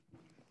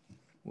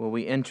Well,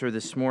 we enter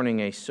this morning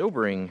a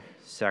sobering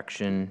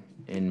section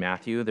in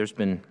Matthew. There's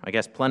been, I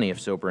guess, plenty of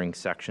sobering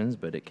sections,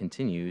 but it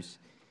continues.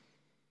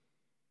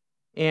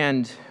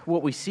 And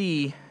what we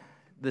see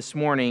this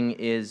morning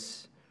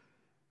is,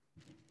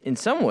 in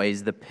some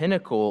ways, the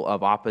pinnacle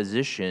of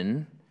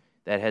opposition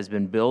that has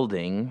been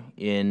building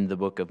in the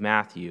book of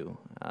Matthew.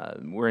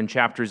 We're in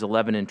chapters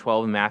 11 and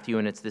 12 in Matthew,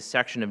 and it's this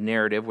section of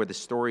narrative where the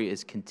story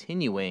is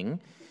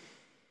continuing.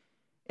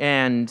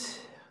 And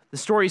the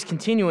story is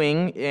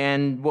continuing,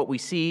 and what we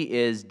see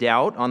is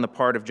doubt on the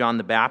part of John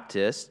the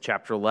Baptist,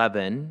 chapter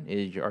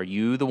 11. Are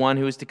you the one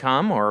who is to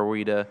come, or are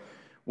we to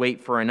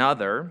wait for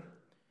another?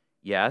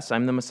 Yes,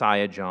 I'm the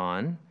Messiah,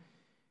 John.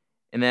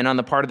 And then on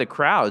the part of the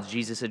crowds,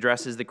 Jesus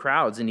addresses the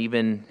crowds, and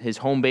even his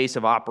home base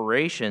of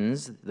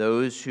operations,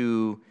 those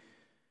who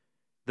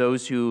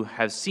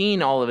have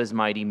seen all of his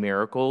mighty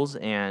miracles,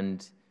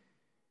 and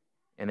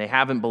they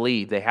haven't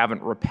believed, they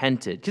haven't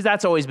repented. Because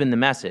that's always been the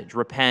message.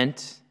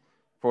 Repent,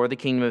 for the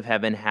kingdom of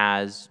heaven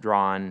has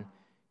drawn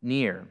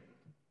near.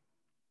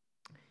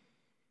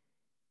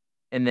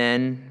 And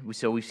then,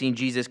 so we've seen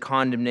Jesus'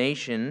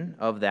 condemnation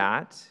of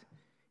that.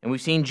 And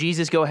we've seen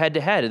Jesus go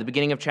head-to-head at the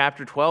beginning of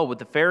chapter 12 with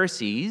the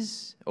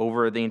Pharisees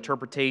over the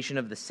interpretation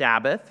of the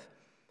Sabbath.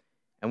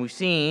 And we've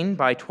seen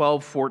by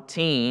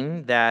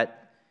 12:14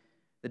 that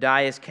the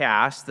die is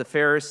cast. The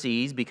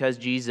Pharisees, because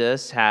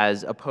Jesus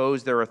has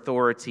opposed their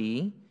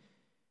authority,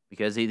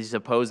 because he's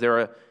opposed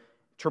their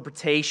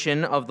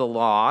interpretation of the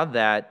law,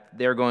 that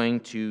they're going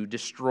to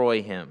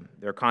destroy him.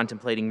 They're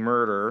contemplating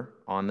murder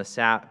on the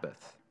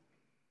Sabbath.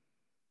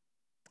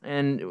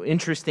 And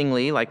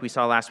interestingly, like we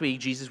saw last week,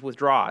 Jesus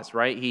withdraws,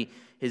 right?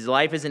 His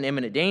life is in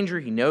imminent danger.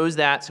 He knows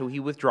that, so he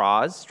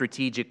withdraws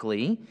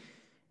strategically.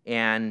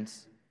 And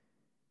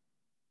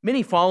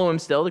many follow him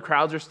still. The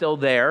crowds are still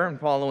there and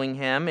following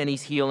him, and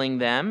he's healing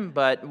them.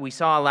 But we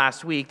saw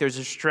last week there's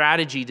a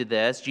strategy to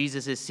this.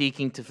 Jesus is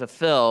seeking to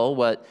fulfill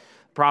what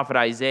prophet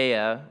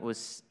Isaiah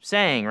was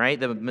saying, right?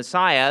 The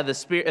Messiah, the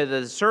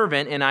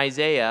servant in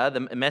Isaiah,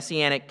 the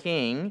messianic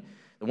king,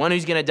 the one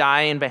who's going to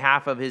die in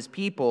behalf of his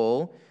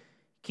people,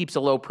 keeps a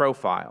low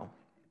profile.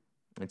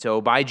 And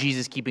so by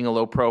Jesus keeping a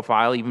low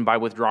profile, even by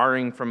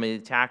withdrawing from the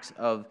attacks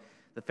of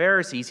the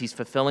Pharisees, he's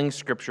fulfilling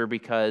Scripture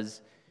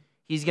because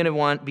he's going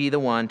to be the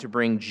one to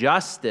bring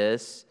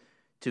justice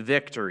to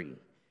victory.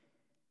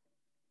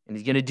 And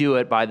he's going to do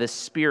it by the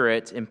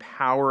Spirit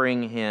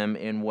empowering him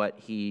in what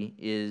he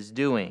is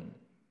doing.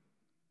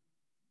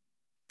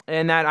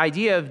 And that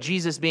idea of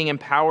Jesus being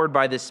empowered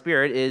by the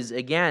Spirit is,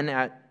 again,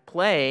 at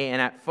play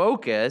and at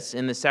focus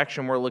in the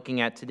section we're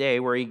looking at today,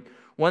 where he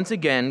once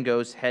again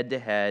goes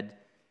head-to-head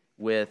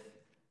with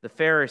the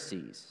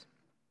Pharisees.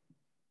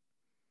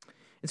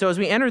 And so as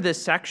we enter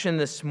this section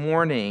this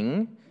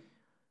morning,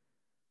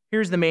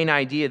 here's the main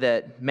idea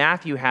that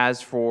Matthew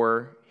has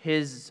for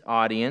his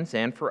audience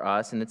and for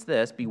us, and it's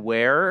this: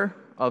 beware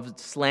of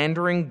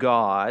slandering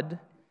God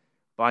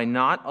by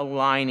not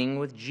aligning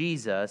with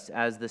Jesus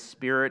as the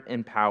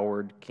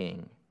Spirit-empowered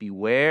King.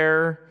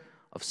 Beware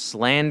of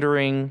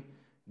slandering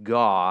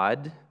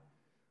God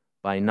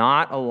by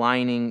not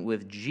aligning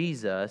with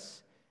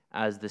Jesus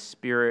as the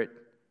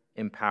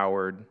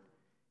Spirit-empowered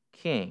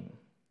King.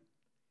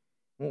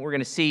 What we're going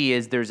to see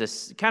is there's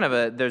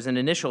an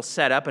initial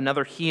setup,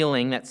 another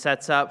healing that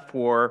sets up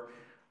for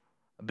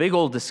a big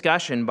old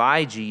discussion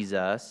by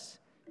Jesus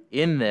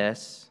in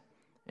this,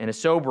 and a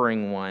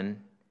sobering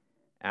one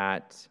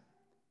at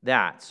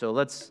that. So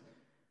let's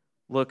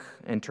look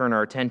and turn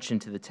our attention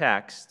to the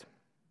text.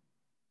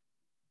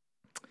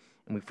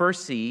 And we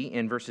first see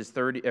in verses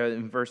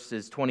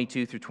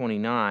 22 through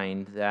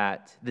 29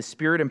 that the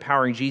Spirit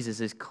empowering Jesus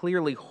is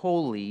clearly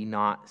holy,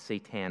 not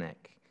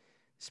satanic.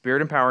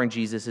 Spirit empowering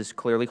Jesus is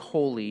clearly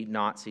holy,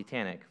 not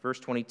satanic.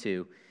 Verse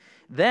 22.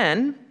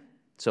 Then,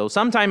 so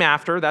sometime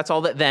after, that's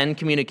all that then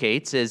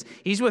communicates, is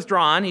he's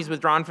withdrawn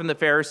from the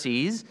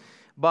Pharisees,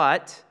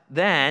 but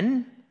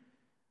then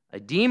a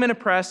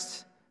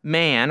demon-oppressed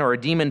man, or a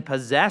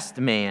demon-possessed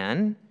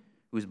man,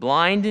 who's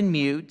blind and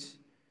mute,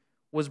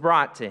 was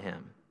brought to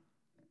him.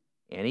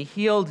 And he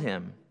healed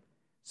him,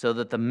 so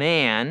that the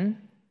mute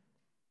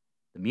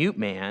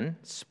man,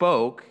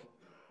 spoke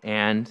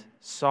and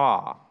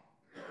saw.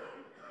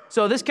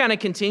 So this kind of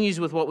continues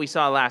with what we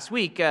saw last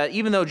week.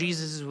 Even though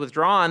Jesus is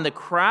withdrawn, the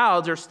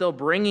crowds are still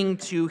bringing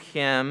to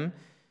him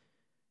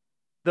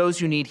those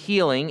who need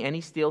healing, and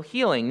he's still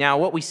healing. Now,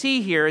 what we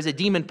see here is a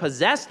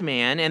demon-possessed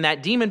man, and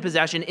that demon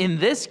possession in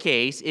this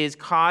case is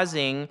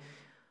causing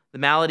the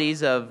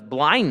maladies of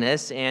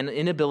blindness and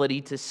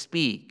inability to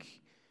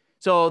speak.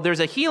 So there's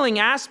a healing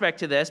aspect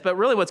to this, but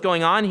really what's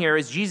going on here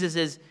is Jesus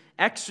is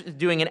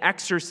doing an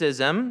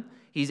exorcism.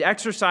 He's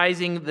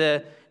exorcising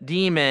the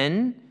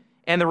demon,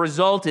 and the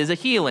result is a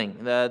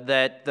healing.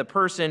 That the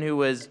person who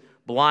was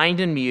blind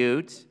and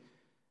mute,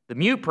 the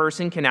mute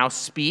person can now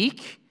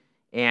speak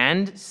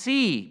and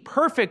see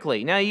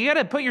perfectly. Now, you got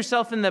to put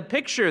yourself in the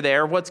picture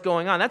there of what's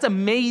going on. That's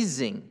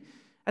amazing.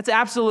 That's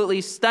absolutely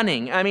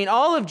stunning. I mean,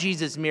 all of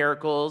Jesus'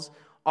 miracles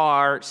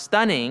are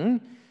stunning,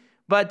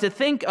 but to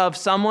think of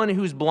someone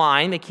who's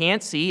blind, they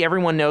can't see,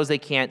 everyone knows they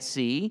can't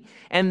see,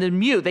 and the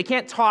mute, they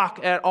can't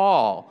talk at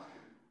all.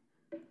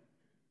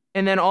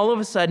 And then all of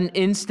a sudden,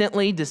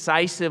 instantly,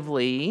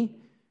 decisively,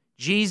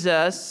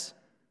 Jesus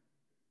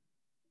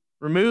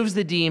removes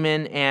the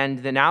demon, and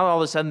then now all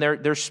of a sudden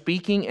they're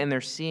speaking and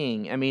they're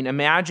seeing. I mean,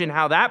 imagine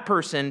how that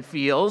person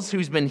feels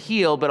who's been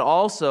healed, but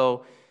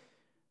also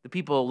the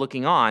people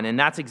looking on. And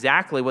that's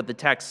exactly what the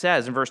text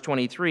says in verse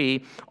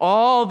 23.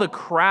 All the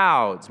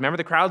crowds, remember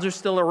the crowds are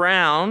still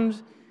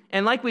around.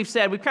 And like we've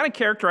said, we've kind of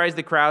characterized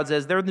the crowds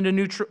as they're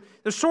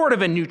sort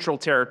of in neutral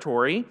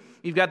territory.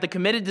 You've got the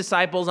committed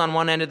disciples on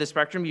one end of the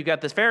spectrum. You've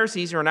got the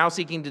Pharisees who are now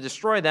seeking to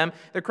destroy them.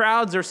 The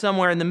crowds are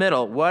somewhere in the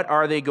middle. What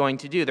are they going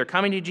to do? They're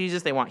coming to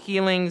Jesus. They want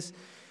healings.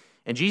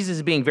 And Jesus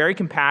is being very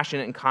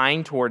compassionate and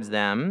kind towards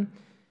them.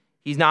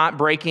 He's not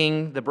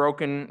breaking the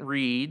broken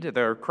reed,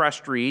 the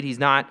crushed reed. He's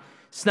not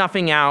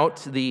snuffing out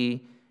the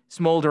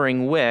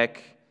smoldering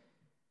wick.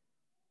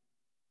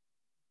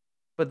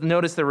 But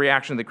notice the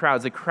reaction of the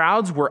crowds. The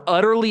crowds were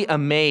utterly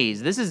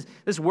amazed.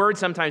 This word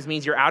sometimes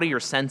means you're out of your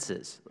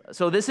senses.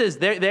 So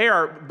they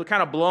are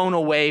kind of blown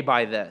away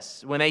by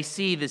this. When they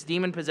see this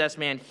demon-possessed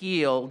man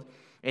healed,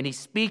 and he's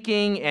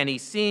speaking and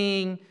he's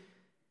seeing,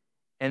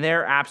 and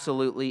they're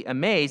absolutely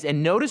amazed.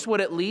 And notice what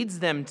it leads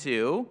them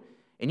to,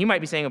 and you might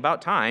be saying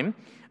about time,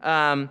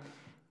 and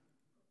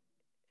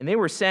they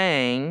were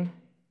saying,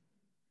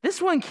 this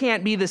one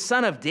can't be the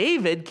son of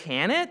David,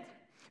 can it?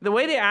 The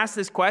way they ask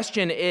this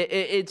question,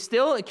 it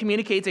still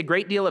communicates a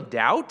great deal of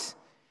doubt,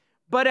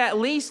 but at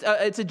least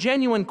it's a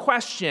genuine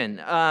question.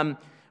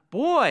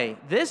 Boy,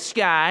 this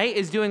guy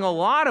is doing a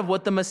lot of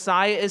what the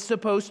Messiah is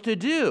supposed to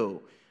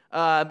do.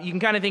 You can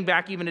kind of think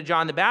back even to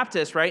John the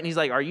Baptist, right? And he's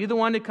like, are you the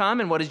one to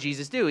come? And what does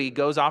Jesus do? He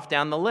goes off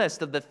down the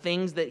list of the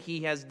things that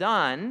he has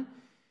done.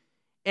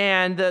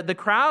 And the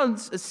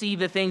crowds see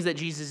the things that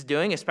Jesus is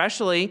doing,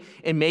 especially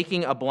in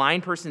making a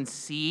blind person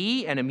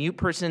see and a mute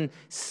person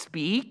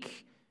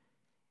speak.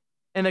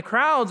 And the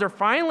crowds are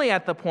finally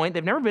at the point,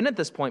 they've never been at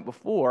this point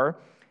before,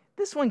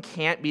 this one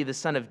can't be the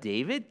son of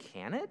David,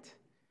 can it?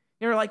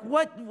 You're like,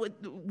 what?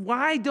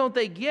 Why don't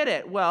they get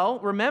it? Well,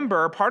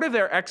 remember, part of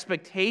their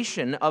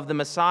expectation of the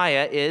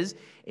Messiah is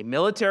a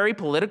military,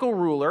 political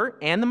ruler,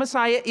 and the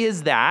Messiah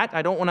is that.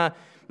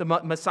 The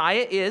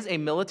Messiah is a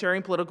military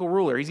and political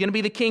ruler. He's going to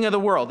be the king of the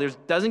world.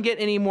 Doesn't get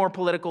any more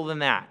political than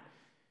that.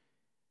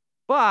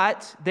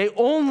 But they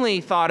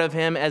only thought of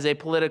him as a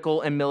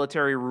political and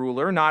military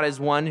ruler, not as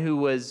one who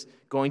was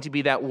going to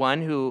be that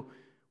one who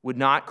would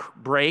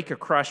not break a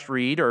crushed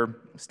reed or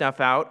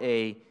snuff out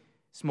a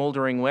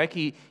smoldering wick.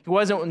 He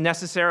wasn't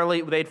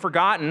necessarily, they'd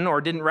forgotten or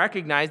didn't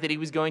recognize that he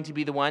was going to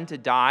be the one to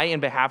die in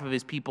behalf of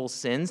his people's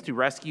sins, to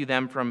rescue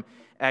them from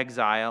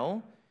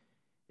exile.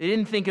 They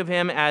didn't think of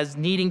him as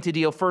needing to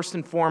deal first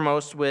and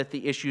foremost with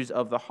the issues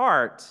of the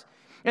heart.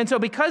 And so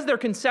because their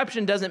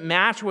conception doesn't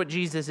match what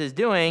Jesus is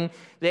doing,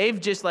 they've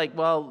just like,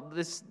 well,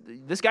 this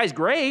guy's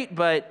great,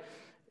 but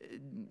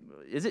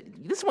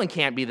this one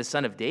can't be the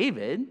son of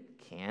David,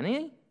 can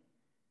he?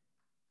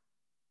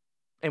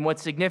 And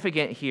what's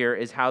significant here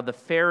is how the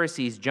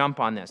Pharisees jump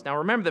on this. Now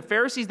remember, the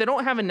Pharisees, they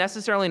don't have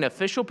necessarily an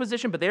official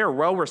position, but they are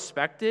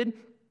well-respected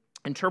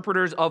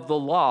interpreters of the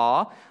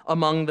law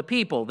among the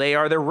people. They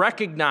are the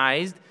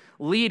recognized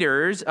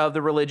leaders of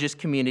the religious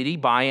community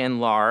by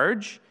and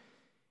large.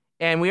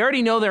 And we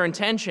already know their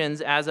intentions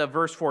as of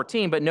verse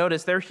 14, but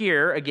notice they're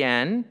here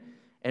again,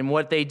 and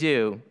what they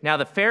do. Now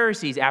the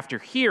Pharisees, after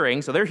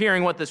hearing, so they're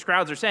hearing what the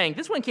crowds are saying,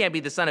 this one can't be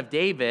the son of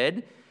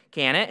David,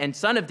 can it? And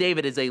son of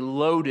David is a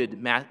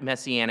loaded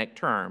messianic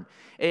term.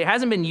 It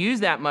hasn't been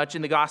used that much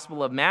in the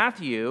Gospel of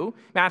Matthew.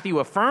 Matthew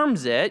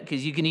affirms it,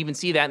 because you can even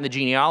see that in the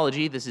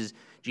genealogy. This is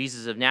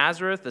Jesus of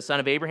Nazareth, the son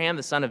of Abraham,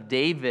 the son of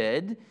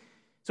David.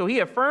 So he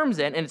affirms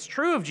it, and it's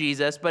true of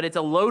Jesus, but it's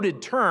a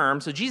loaded term,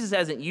 so Jesus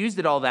hasn't used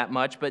it all that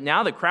much. But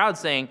now the crowd's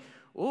saying,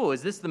 oh,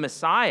 is this the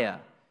Messiah?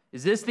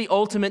 Is this the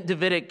ultimate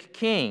Davidic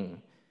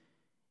king?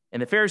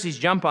 And the Pharisees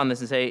jump on this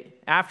and say,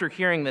 after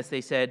hearing this,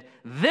 they said,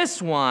 this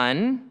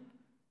one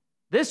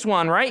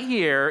right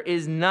here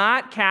is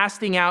not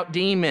casting out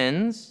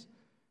demons.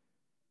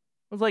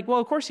 I was like, well,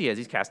 of course he is.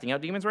 He's casting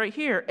out demons right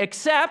here,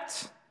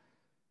 except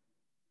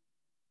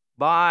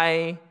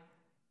by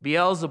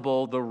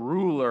Beelzebul, the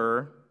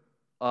ruler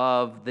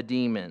of the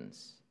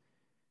demons.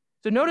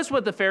 So notice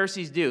what the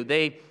Pharisees do.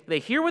 They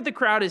hear what the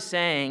crowd is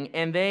saying,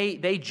 and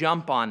they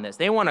jump on this.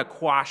 They want to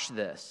quash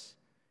this.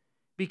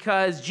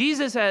 Because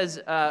Jesus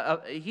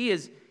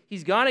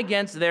he's gone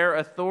against their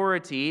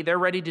authority. They're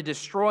ready to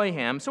destroy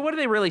him. So what are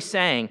they really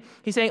saying?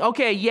 He's saying,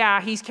 okay,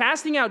 yeah, he's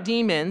casting out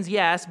demons,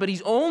 yes, but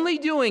he's only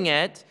doing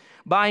it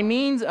by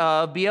means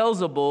of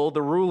Beelzebul,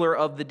 the ruler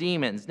of the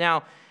demons.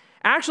 Now,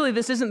 actually,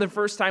 this isn't the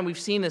first time we've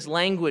seen this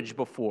language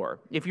before.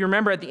 If you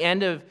remember at the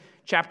end of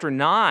chapter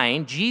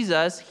 9,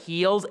 Jesus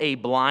heals a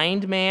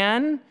blind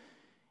man,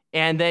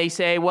 and they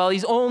say, well,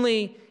 he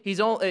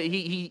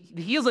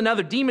heals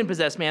another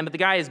demon-possessed man, but the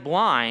guy is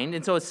blind,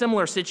 and so a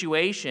similar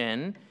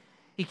situation.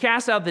 He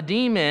casts out the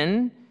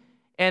demon,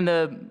 and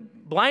the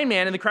blind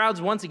man and the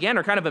crowds once again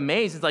are kind of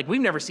amazed. It's like,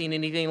 we've never seen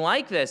anything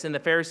like this. And the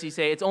Pharisees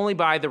say it's only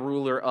by the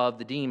ruler of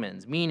the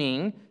demons,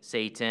 meaning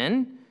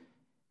Satan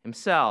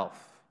himself.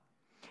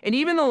 And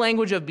even the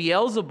language of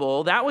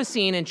Beelzebul, that was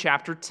seen in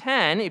chapter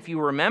 10, if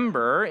you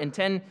remember. In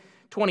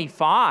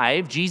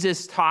 10:25,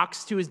 Jesus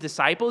talks to his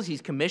disciples.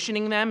 He's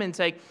commissioning them and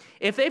saying,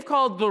 if they've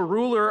called the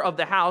ruler of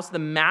the house, the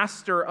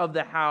master of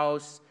the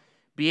house,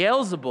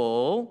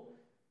 Beelzebul,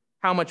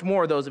 how much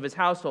more those of his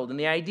household? And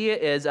the idea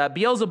is,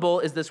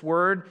 Beelzebul is this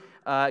word,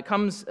 it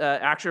comes,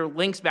 actually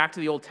links back to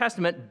the Old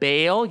Testament.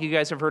 Baal, you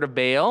guys have heard of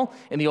Baal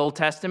in the Old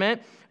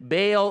Testament.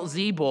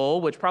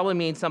 Baal-zebul, which probably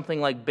means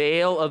something like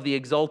Baal of the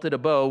exalted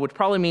abode, which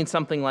probably means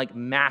something like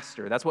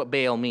master. That's what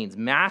Baal means,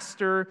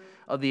 master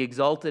of the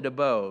exalted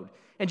abode.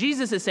 And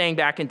Jesus is saying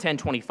back in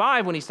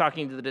 10:25 when he's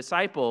talking to the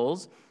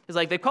disciples, he's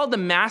like, they called the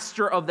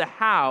master of the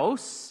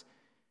house,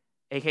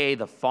 aka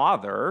the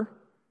father,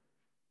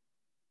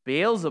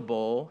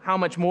 Beelzebul, how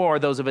much more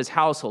those of his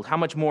household? How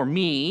much more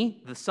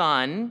me, the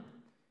son,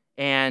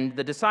 and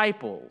the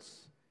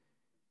disciples?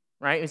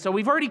 Right? And so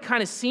we've already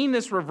kind of seen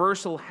this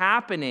reversal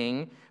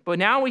happening, but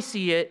now we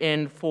see it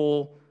in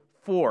full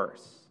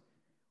force.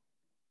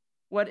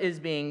 What is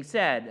being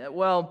said?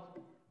 Well,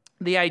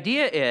 the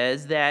idea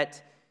is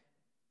that,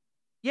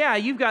 yeah,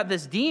 you've got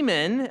this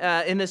demon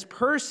in this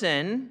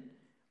person,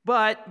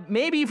 but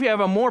maybe if you have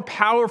a more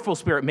powerful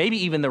spirit,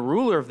 maybe even the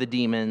ruler of the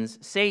demons,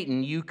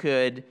 Satan, you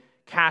could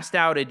cast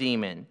out a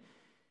demon.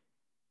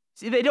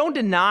 See, they don't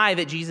deny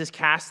that Jesus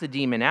cast the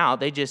demon out.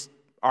 They just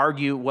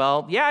argue,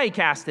 well, yeah, he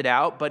cast it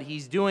out, but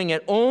he's doing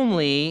it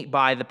only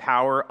by the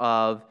power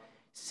of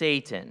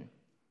Satan.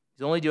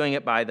 He's only doing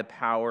it by the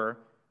power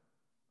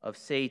of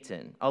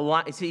Satan.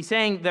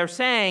 They're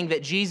saying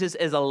that Jesus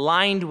is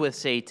aligned with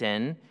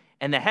Satan,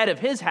 and the head of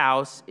his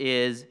house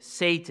is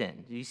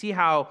Satan. Do you see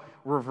how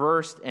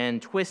reversed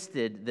and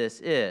twisted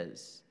this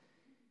is?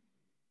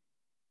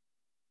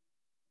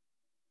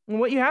 And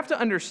what you have to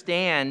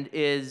understand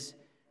is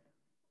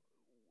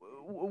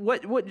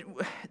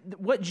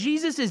what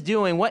Jesus is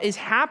doing, what is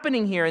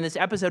happening here in this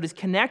episode is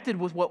connected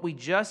with what we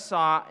just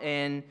saw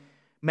in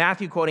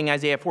Matthew quoting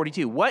Isaiah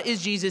 42. What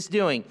is Jesus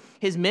doing?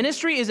 His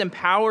ministry is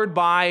empowered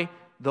by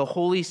the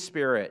Holy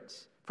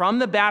Spirit. From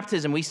the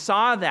baptism, we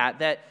saw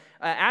that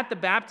at the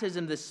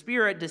baptism, the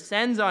Spirit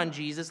descends on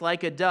Jesus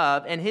like a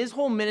dove, and his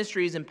whole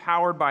ministry is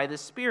empowered by the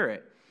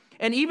Spirit.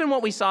 And even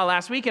what we saw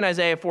last week in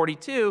Isaiah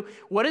 42,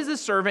 what is the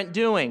servant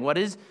doing? What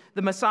is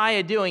the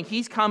Messiah doing?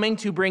 He's coming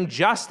to bring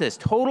justice,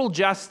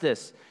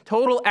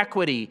 total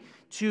equity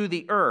to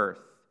the earth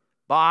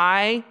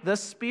by the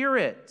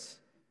Spirit,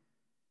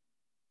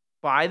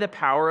 by the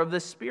power of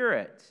the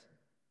Spirit.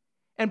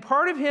 And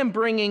part of him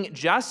bringing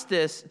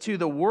justice to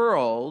the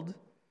world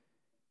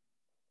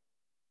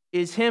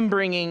is him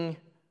bringing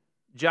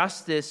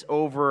justice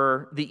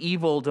over the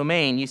evil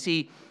domain. You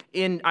see,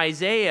 in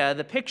Isaiah,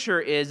 the picture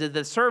is that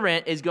the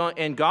servant is going,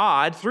 and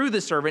God, through the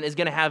servant, is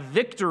going to have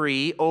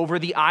victory over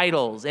the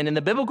idols. And in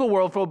the biblical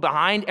world,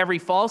 behind every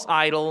false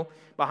idol,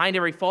 behind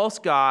every false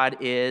god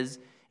is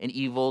an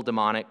evil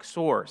demonic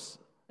source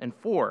and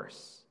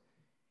force.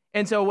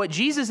 And so what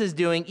Jesus is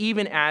doing,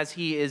 even as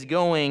he is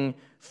going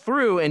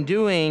through and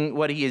doing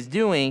what he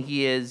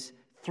is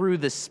through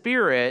the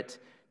Spirit,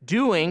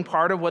 doing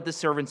part of what the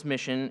servant's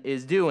mission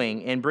is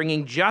doing and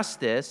bringing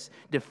justice,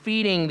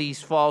 defeating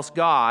these false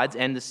gods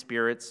and the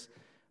spirits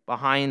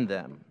behind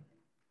them.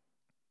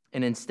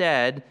 And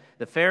instead,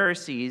 the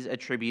Pharisees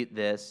attribute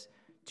this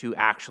to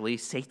actually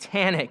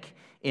satanic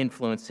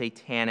influence,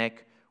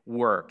 satanic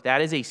work.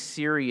 That is a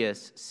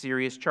serious,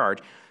 serious charge.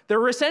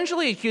 They're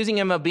essentially accusing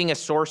him of being a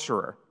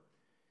sorcerer,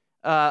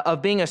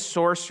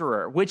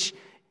 which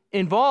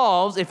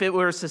involves, if it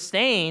were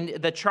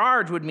sustained, the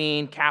charge would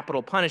mean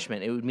capital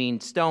punishment. It would mean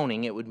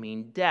stoning. It would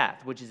mean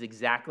death, which is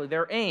exactly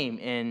their aim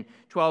in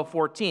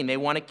 12:14. They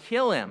want to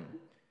kill him.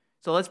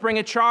 So let's bring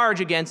a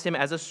charge against him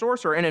as a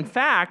sorcerer. And in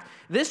fact,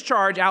 this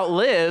charge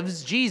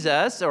outlives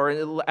Jesus,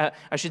 or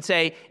I should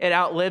say, it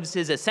outlives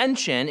his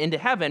ascension into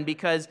heaven,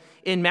 because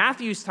in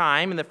Matthew's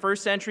time, in the 1st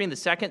century, in the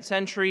 2nd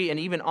century, and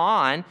even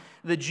on,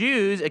 the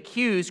Jews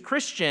accused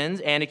Christians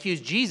and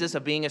accused Jesus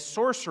of being a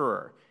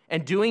sorcerer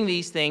and doing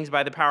these things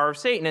by the power of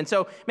Satan. And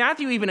so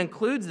Matthew even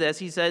includes this.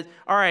 He says,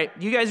 all right,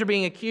 you guys are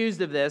being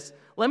accused of this.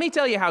 Let me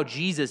tell you how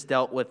Jesus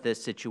dealt with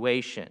this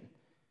situation,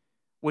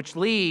 which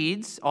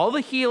leads, all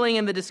the healing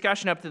and the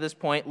discussion up to this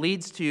point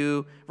leads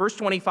to verse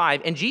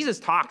 25. And Jesus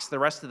talks the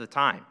rest of the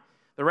time.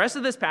 The rest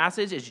of this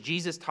passage is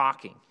Jesus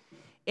talking.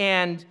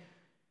 And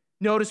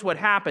notice what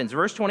happens.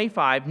 Verse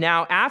 25,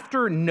 now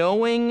after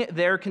knowing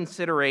their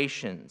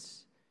considerations.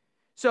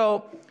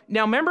 So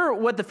now remember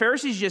what the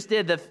Pharisees just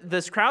did.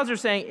 The crowds are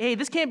saying, hey,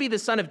 this can't be the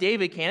son of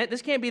David, can it?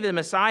 This can't be the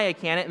Messiah,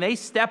 can it? And they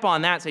step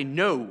on that and say,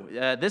 no,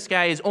 this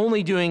guy is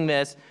only doing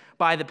this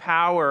by the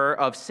power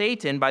of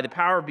Satan, by the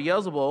power of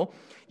Beelzebul.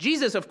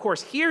 Jesus, of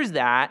course, hears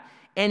that,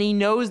 and he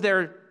knows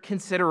their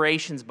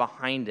considerations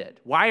behind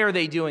it. Why are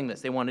they doing this?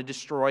 They want to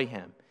destroy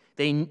him.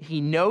 He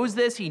knows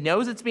this. He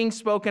knows it's being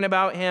spoken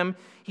about him.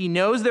 He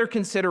knows their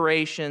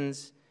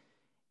considerations,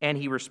 and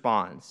he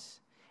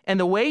responds. And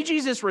the way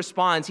Jesus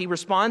responds, he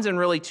responds in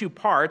really two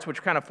parts,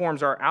 which kind of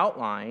forms our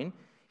outline.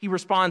 He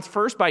responds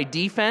first by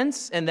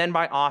defense and then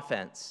by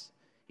offense.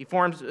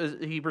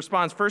 He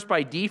responds first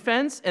by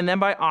defense and then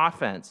by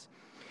offense.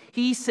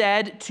 He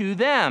said to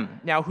them.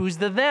 Now, who's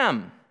the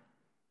them?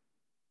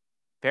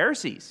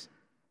 Pharisees.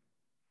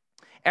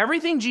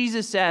 Everything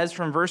Jesus says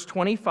from verse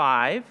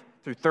 25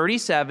 through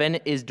 37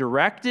 is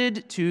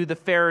directed to the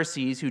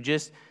Pharisees who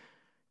just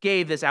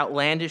gave this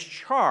outlandish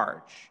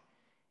charge.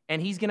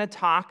 And he's going to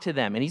talk to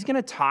them, and he's going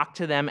to talk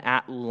to them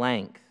at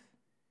length.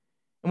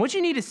 And what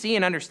you need to see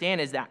and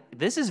understand is that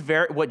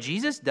what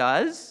Jesus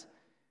does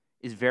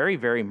is very,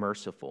 very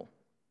merciful.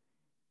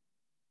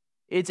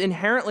 It's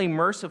inherently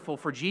merciful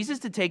for Jesus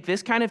to take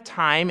this kind of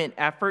time and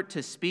effort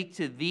to speak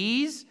to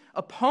these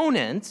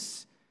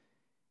opponents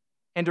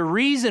and to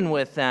reason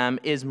with them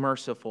is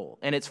merciful,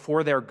 and it's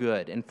for their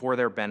good and for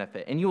their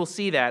benefit. And you will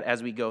see that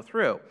as we go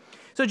through.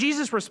 So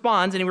Jesus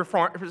responds, and he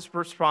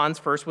responds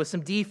first with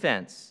some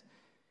defense.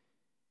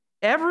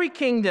 Every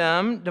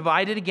kingdom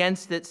divided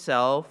against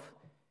itself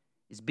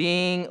is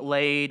being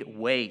laid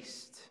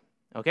waste.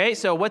 Okay,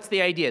 so what's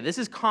the idea? This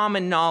is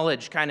common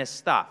knowledge kind of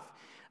stuff.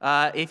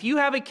 If you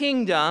have a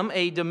kingdom,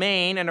 a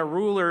domain, and a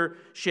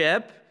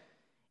rulership,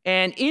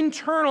 and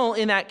internal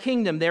in that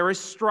kingdom there is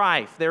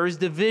strife, there is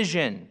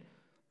division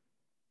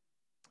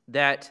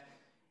that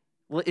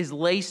is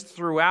laced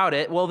throughout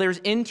it, well, there's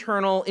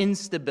internal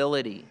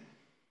instability.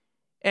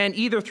 And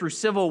either through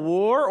civil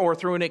war or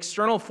through an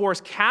external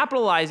force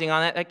capitalizing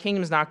on that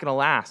kingdom's not going to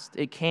last.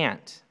 It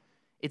can't.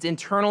 It's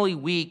internally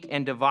weak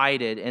and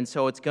divided, and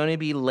so it's going to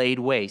be laid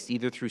waste,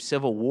 either through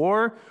civil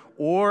war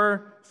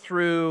or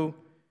through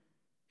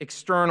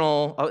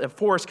external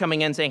force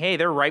coming in saying, hey,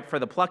 they're ripe for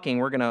the plucking.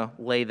 We're going to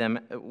lay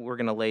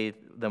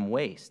them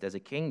waste as a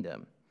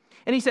kingdom.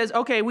 And he says,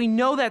 okay, we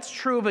know that's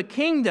true of a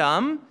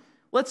kingdom.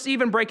 Let's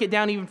even break it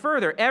down even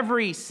further.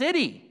 Every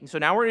city. So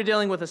now we're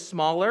dealing with a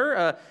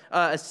smaller,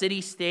 a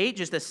city-state,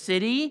 just a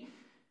city.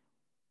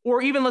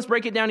 Or even let's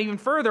break it down even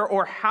further,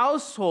 or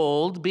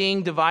household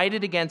being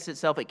divided against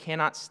itself, it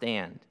cannot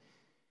stand.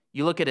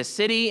 You look at a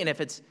city, and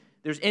if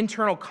there's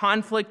internal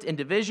conflict and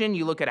division,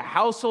 you look at a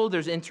household,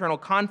 there's internal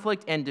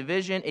conflict and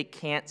division, it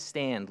can't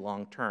stand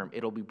long term.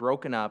 It'll be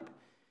broken up.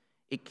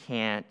 It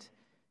can't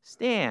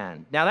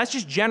stand. Now, that's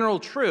just general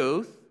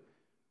truth.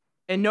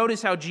 And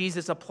notice how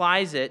Jesus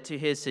applies it to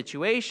his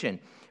situation.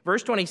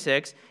 Verse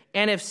 26,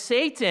 and if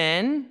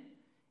Satan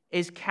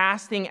is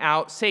casting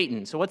out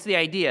Satan. So what's the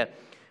idea?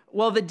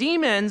 Well, the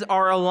demons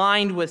are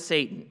aligned with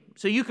Satan.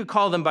 So you could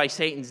call them by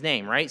Satan's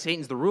name, right?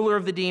 Satan's the ruler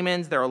of the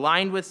demons. They're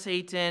aligned with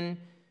Satan.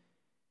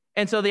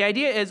 And so the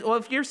idea is, well,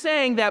 if you're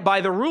saying that by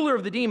the ruler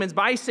of the demons,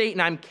 by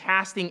Satan, I'm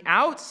casting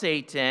out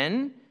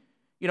Satan,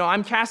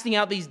 I'm casting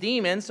out these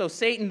demons, so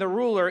Satan, the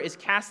ruler, is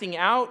casting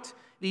out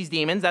these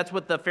demons. That's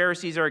what the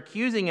Pharisees are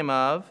accusing him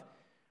of.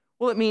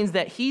 Well, it means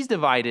that he's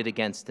divided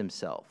against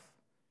himself,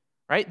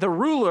 right? The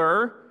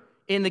ruler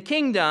in the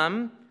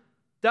kingdom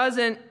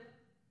doesn't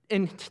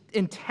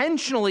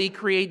intentionally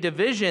create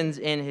divisions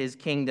in his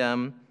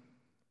kingdom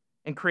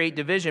and create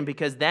division,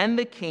 because then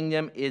the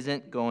kingdom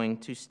isn't going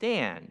to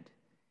stand.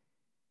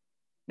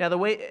 Now, the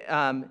way,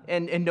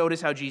 and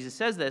notice how Jesus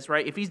says this,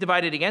 right? If he's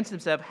divided against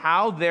himself,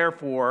 how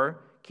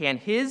therefore can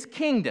his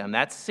kingdom,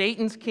 that's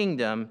Satan's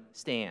kingdom,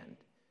 stand?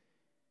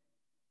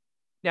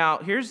 Now,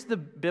 here's the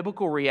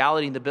biblical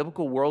reality, the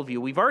biblical worldview.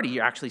 We've already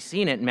actually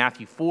seen it in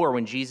Matthew 4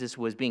 when Jesus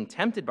was being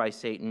tempted by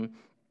Satan.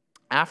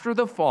 After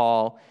the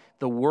fall,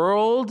 the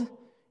world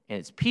and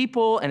its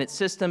people and its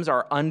systems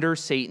are under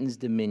Satan's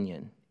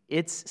dominion.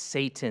 It's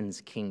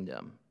Satan's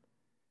kingdom,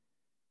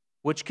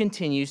 which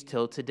continues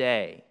till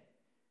today.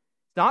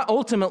 It's not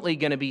ultimately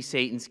going to be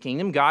Satan's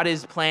kingdom. God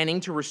is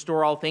planning to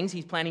restore all things.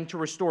 He's planning to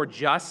restore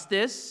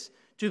justice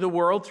to the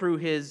world through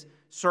his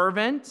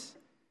servant.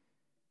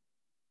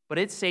 But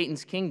it's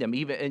Satan's kingdom.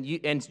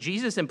 And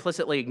Jesus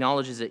implicitly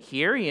acknowledges it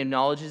here. He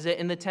acknowledges it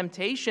in the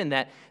temptation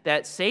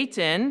that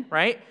Satan,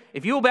 right?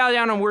 If you will bow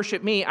down and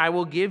worship me, I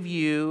will give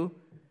you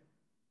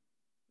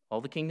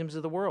all the kingdoms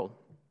of the world.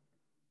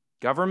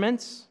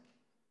 Governments,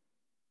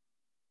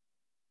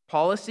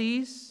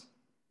 policies,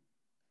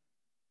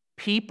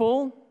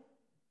 people,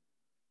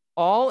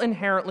 all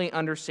inherently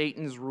under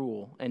Satan's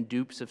rule and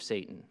dupes of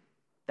Satan.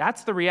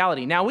 That's the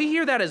reality. Now, we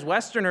hear that as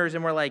Westerners,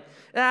 and we're like,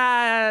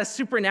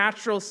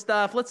 supernatural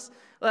stuff.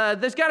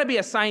 There's got to be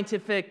a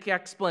scientific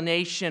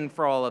explanation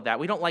for all of that.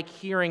 We don't like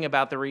hearing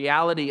about the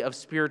reality of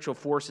spiritual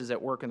forces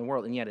at work in the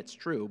world, and yet it's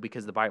true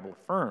because the Bible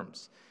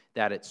affirms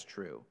that it's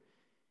true.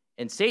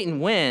 And Satan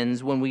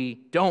wins when we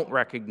don't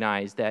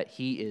recognize that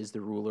he is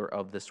the ruler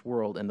of this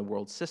world and the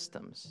world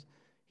systems.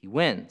 He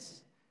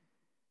wins.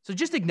 So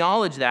just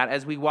acknowledge that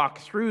as we walk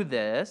through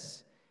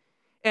this.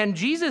 And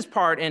Jesus'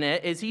 part in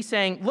it is he's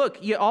saying,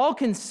 look, you all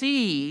can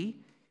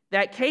see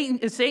that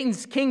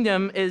Satan's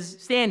kingdom is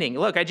standing.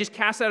 Look, I just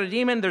cast out a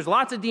demon. There's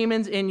lots of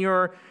demons in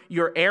your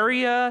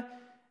area.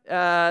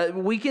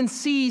 We can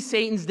see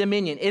Satan's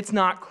dominion. It's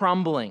not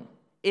crumbling.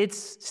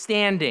 It's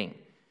standing.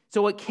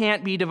 So it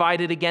can't be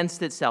divided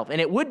against itself. And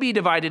it would be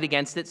divided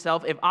against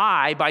itself if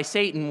I, by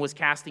Satan, was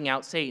casting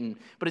out Satan.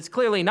 But it's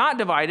clearly not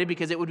divided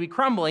because it would be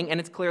crumbling, and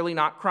it's clearly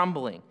not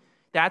crumbling.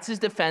 That's his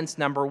defense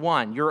number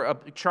one. Your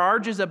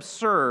charge is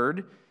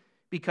absurd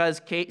because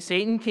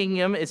Satan's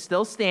kingdom is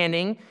still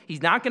standing.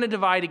 He's not going to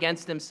divide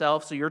against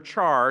himself, so your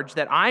charge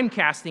that I'm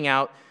casting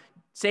out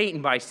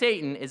Satan by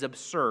Satan is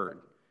absurd.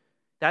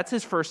 That's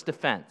his first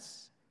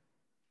defense.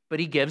 But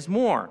he gives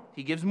more.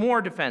 He gives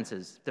more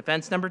defenses.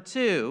 Defense number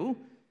 2,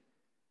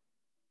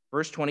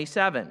 verse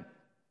 27.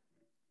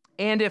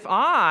 And if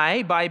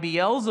I, by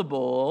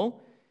Beelzebul,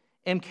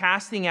 am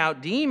casting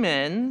out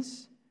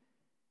demons,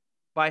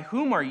 by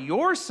whom are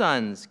your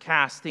sons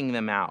casting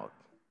them out?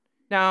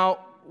 Now,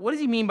 what does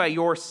he mean by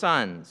your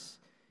sons?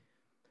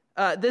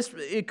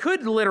 It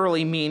could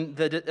literally mean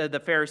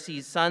the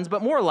Pharisees' sons,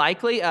 but more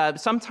likely,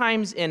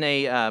 sometimes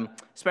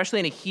especially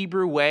in a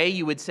Hebrew way,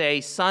 you would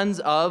say sons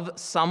of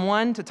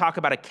someone to talk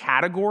about a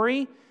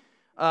category.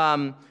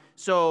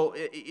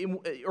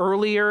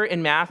 Earlier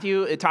in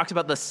Matthew, it talks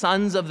about the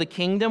sons of the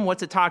kingdom.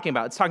 What's it talking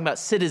about? It's talking about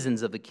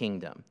citizens of the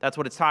kingdom. That's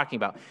what it's talking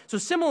about. So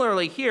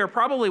similarly here,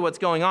 probably what's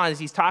going on is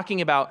he's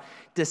talking about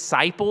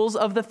disciples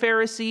of the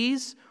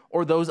Pharisees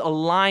or those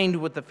aligned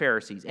with the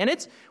Pharisees. And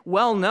it's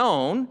well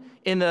known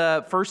in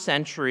the first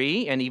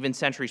century and even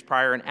centuries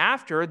prior and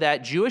after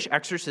that Jewish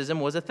exorcism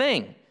was a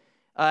thing.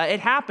 It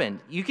happened.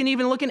 You can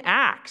even look in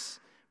Acts.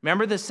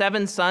 Remember the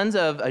 7 sons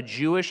of a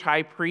Jewish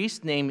high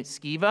priest named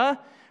Sceva?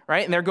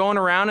 Right? And they're going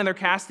around and they're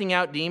casting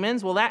out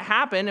demons. Well, that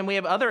happened, and we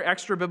have other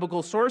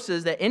extra-biblical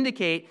sources that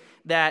indicate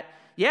that,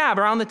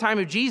 around the time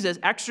of Jesus,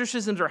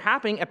 exorcisms are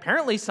happening.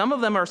 Apparently, some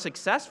of them are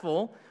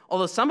successful,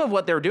 although some of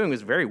what they were doing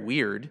was very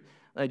weird,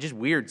 just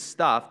weird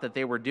stuff that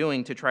they were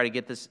doing to try to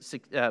get this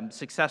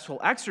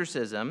successful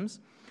exorcisms.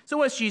 So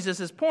what's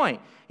Jesus'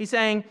 point? He's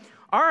saying,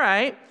 all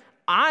right,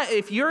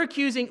 if you're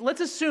accusing,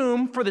 let's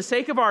assume for the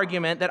sake of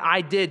argument that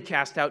I did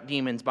cast out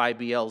demons by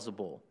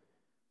Beelzebul.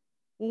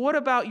 Well, what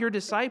about your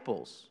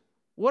disciples?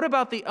 What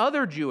about the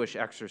other Jewish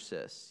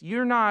exorcists?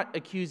 You're not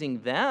accusing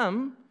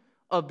them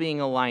of being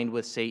aligned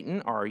with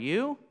Satan, are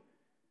you?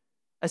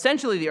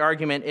 Essentially, the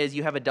argument is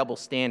you have a double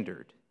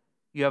standard.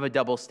 You have a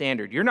double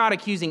standard. You're not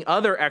accusing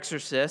other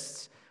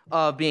exorcists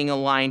of being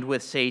aligned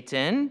with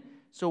Satan,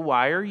 so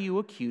why are you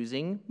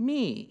accusing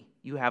me?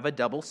 You have a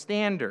double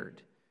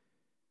standard.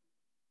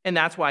 And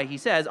that's why he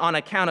says, on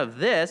account of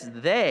this,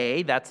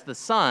 that's the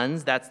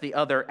sons, that's the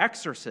other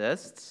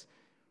exorcists,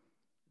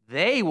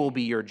 they will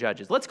be your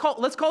judges. Let's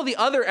call the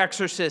other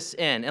exorcists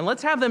in, and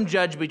let's have them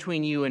judge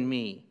between you and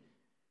me.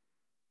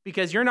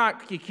 Because you're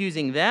not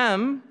accusing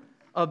them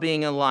of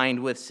being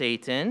aligned with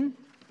Satan,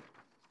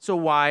 so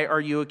why are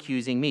you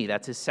accusing me?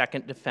 That's his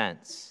second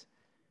defense.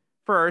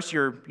 First,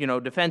 your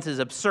defense is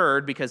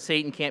absurd because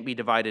Satan can't be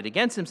divided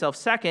against himself.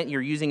 Second,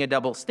 you're using a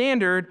double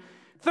standard.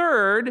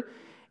 Third,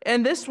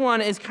 and this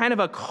one is kind of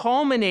a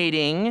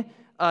culminating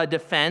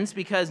defense,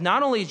 because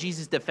not only is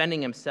Jesus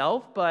defending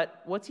himself,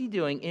 but what's he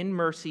doing? In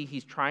mercy,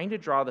 he's trying to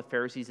draw the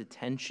Pharisees'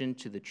 attention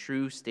to the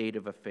true state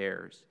of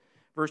affairs.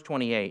 Verse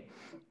 28.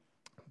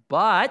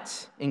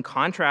 But, in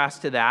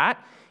contrast to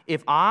that,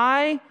 if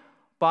I,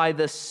 by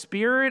the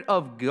Spirit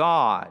of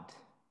God,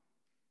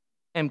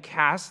 am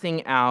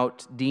casting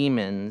out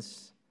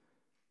demons,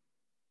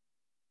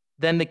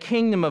 then the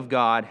kingdom of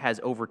God has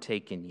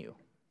overtaken you.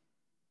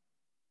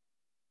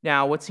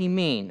 Now, what's he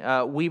mean?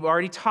 We've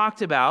already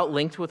talked about,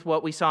 linked with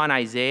what we saw in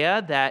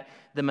Isaiah, that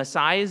the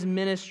Messiah's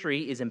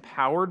ministry is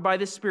empowered by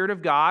the Spirit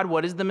of God.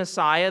 What is the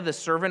Messiah, the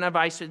servant of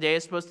Isaiah,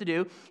 supposed to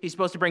do? He's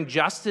supposed to bring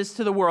justice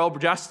to the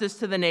world, justice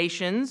to the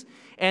nations.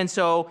 And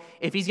so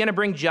if he's going to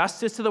bring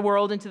justice to the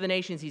world and to the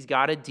nations, he's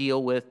got to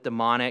deal with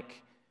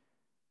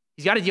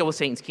he's got to deal with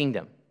Satan's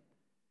kingdom.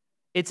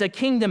 It's a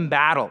kingdom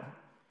battle.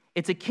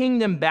 It's a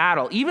kingdom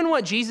battle. Even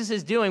what Jesus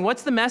is doing,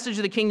 what's the message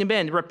of the kingdom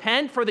been?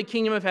 Repent, for the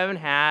kingdom of heaven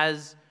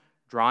has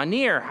drawn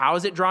near. How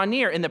is it drawn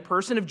near? In the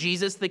person of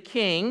Jesus the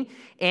King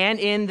and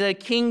in the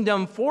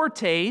kingdom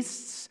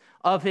foretastes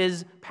of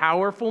his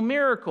powerful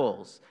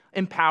miracles,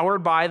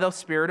 empowered by the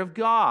Spirit of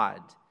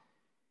God.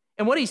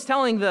 And what he's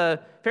telling the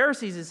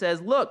Pharisees, he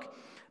says, look,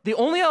 the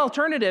only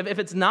alternative, if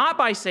it's not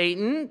by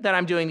Satan that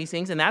I'm doing these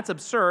things, and that's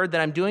absurd, that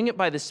I'm doing it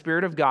by the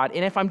Spirit of God.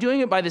 And if I'm doing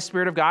it by the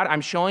Spirit of God,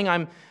 I'm showing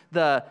I'm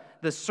the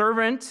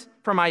servant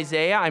from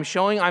Isaiah, I'm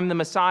showing I'm the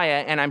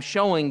Messiah, and I'm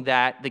showing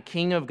that the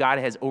kingdom of God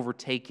has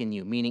overtaken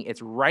you, meaning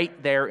it's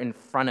right there in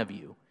front of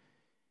you,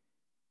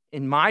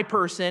 in my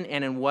person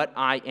and in what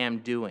I am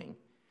doing.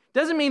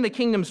 Doesn't mean the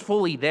kingdom's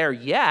fully there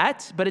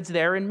yet, but it's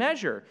there in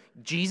measure.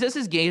 Jesus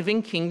is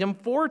giving kingdom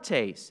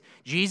foretaste.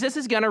 Jesus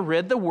is going to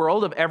rid the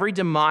world of every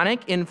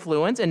demonic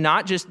influence, and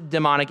not just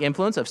demonic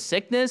influence, of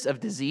sickness, of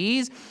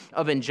disease,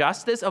 of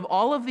injustice, of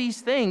all of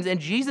these things. And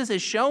Jesus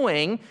is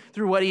showing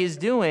through what he is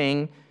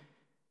doing,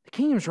 the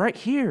kingdom's right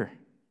here.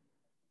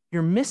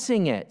 You're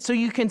missing it. So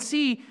you can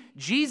see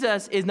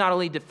Jesus is not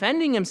only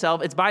defending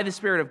himself, it's by the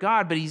Spirit of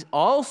God, but he's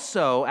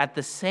also at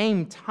the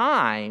same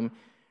time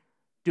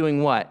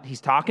doing what?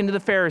 He's talking to the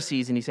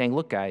Pharisees and he's saying,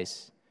 look,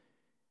 guys,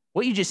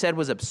 what you just said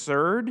was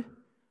absurd,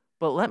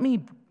 but let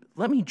me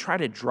let me try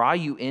to draw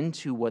you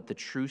into what the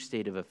true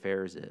state of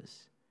affairs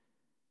is.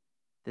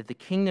 That the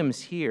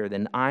kingdom's here,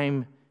 then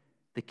I'm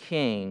the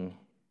king,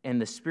 and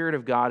the Spirit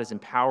of God is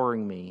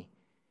empowering me.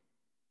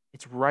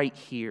 It's right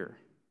here.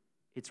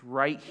 It's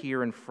right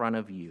here in front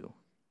of you.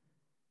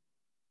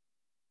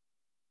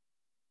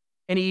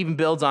 And he even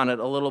builds on it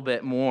a little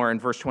bit more in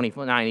verse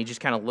 29. He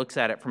just kind of looks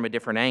at it from a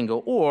different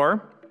angle.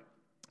 Or,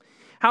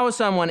 how is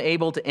someone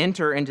able to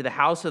enter into the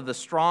house of the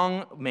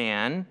strong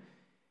man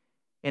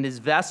and his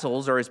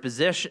vessels or his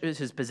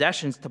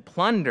possessions to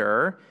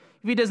plunder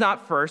if he does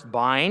not first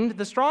bind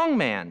the strong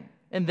man?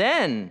 And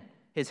then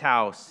his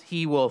house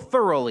he will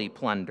thoroughly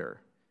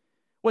plunder.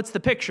 What's the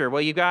picture?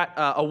 Well, you've got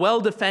a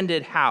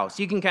well-defended house.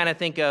 You can kind of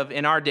think of,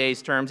 in our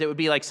day's terms, it would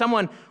be like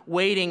someone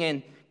waiting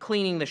and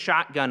cleaning the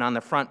shotgun on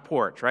the front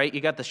porch, right?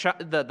 You got the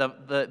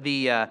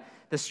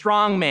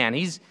strong man.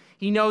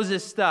 He knows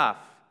his stuff,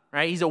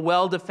 right? He's a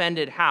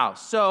well-defended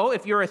house. So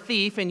if you're a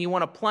thief and you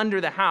want to plunder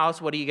the house,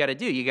 what do? You got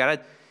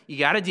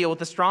to deal with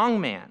the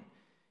strong man.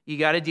 You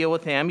got to deal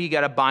with him. You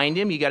got to bind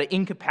him. You got to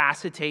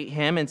incapacitate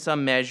him in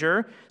some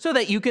measure so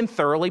that you can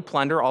thoroughly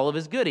plunder all of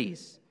his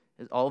goodies,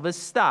 all of his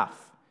stuff.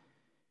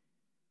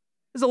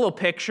 There's a little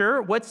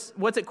picture. What's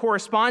it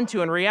correspond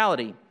to in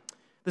reality?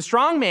 The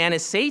strong man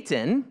is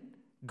Satan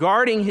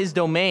guarding his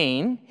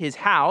domain, his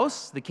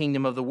house, the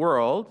kingdom of the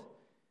world.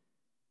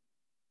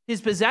 His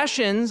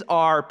possessions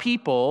are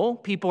people.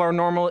 People are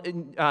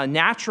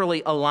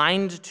naturally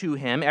aligned to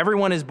him.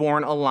 Everyone is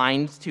born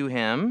aligned to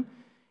him.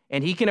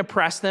 And he can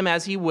oppress them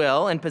as he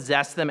will and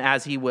possess them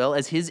as he will,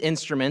 as his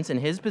instruments and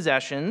his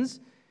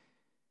possessions.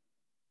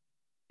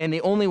 And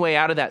the only way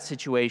out of that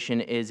situation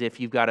is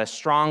if you've got a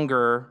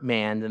stronger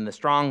man than the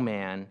strong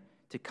man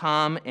to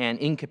come and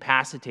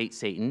incapacitate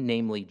Satan,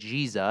 namely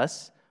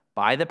Jesus,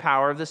 by the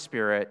power of the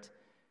Spirit,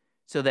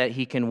 so that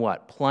he can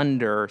what?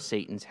 Plunder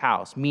Satan's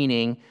house,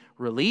 meaning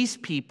release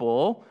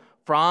people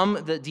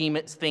from the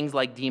demons, things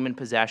like demon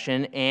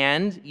possession,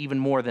 and even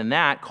more than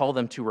that, call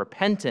them to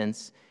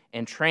repentance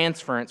and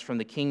transference from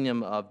the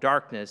kingdom of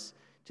darkness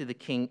to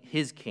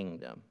his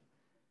kingdom.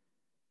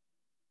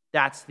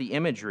 That's the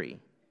imagery.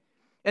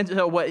 And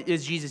so what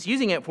is Jesus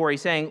using it for?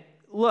 He's saying,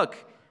 look,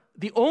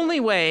 the only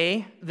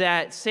way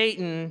that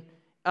Satan's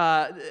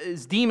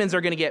demons are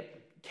going to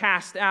get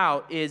cast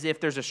out is if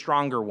there's a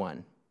stronger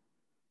one.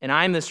 And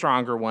I'm the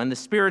stronger one. The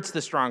Spirit's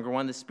the stronger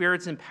one. The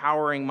Spirit's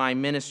empowering my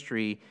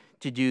ministry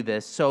to do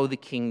this, so the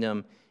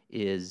kingdom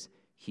is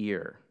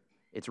here.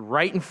 It's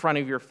right in front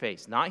of your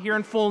face. Not here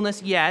in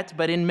fullness yet,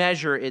 but in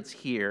measure it's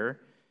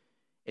here.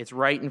 It's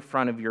right in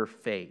front of your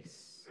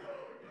face.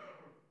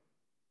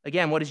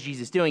 Again, what is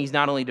Jesus doing? He's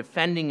not only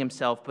defending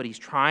himself, but he's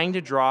trying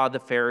to draw the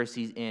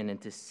Pharisees in and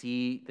to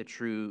see the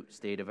true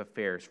state of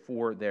affairs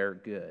for their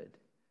good.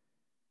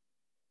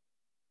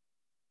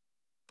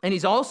 And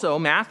he's also,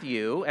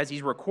 Matthew, as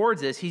he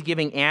records this, he's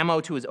giving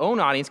ammo to his own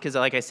audience because,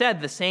 like I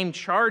said, the same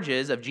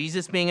charges of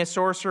Jesus being a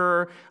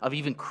sorcerer, of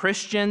even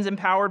Christians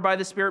empowered by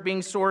the Spirit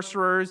being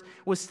sorcerers,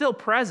 was still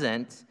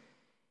present.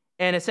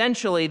 And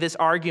essentially, this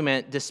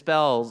argument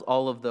dispels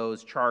all of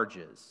those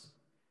charges.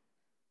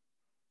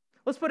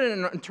 Let's put it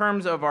in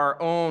terms of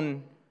our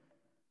own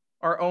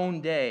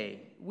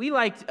day.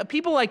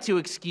 People like to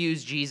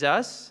excuse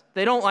Jesus.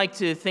 They don't like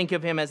to think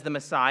of him as the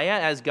Messiah,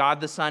 as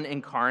God the Son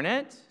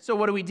incarnate. So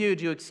what do we do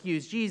to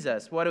excuse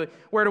Jesus? Where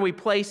do we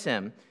place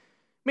him?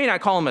 May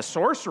not call him a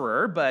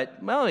sorcerer,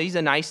 but, well, he's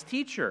a nice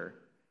teacher.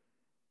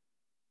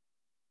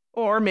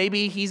 Or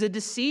maybe he's a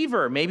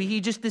deceiver. Maybe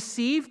he just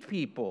deceived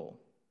people.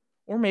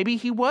 Or maybe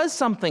he was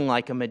something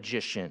like a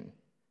magician.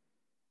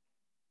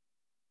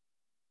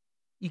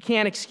 You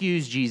can't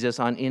excuse Jesus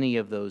on any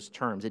of those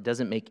terms. It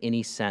doesn't make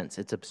any sense.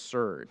 It's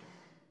absurd.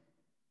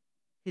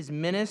 His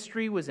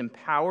ministry was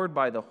empowered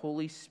by the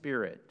Holy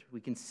Spirit. We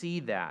can see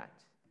that.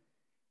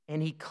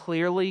 And he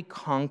clearly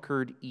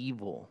conquered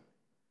evil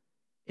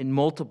in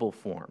multiple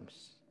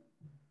forms.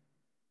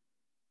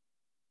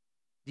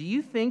 Do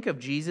you think of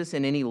Jesus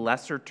in any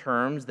lesser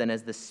terms than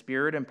as the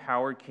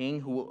Spirit-empowered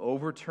King who will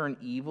overturn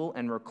evil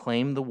and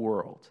reclaim the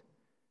world?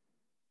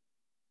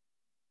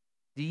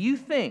 Do you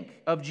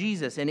think of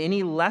Jesus in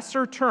any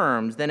lesser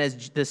terms than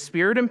as the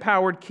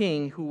Spirit-empowered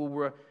King who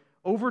will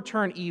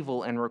overturn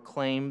evil and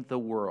reclaim the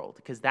world?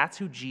 Because that's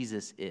who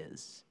Jesus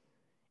is.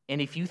 And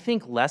if you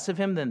think less of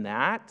him than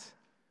that,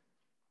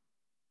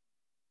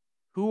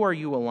 who are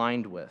you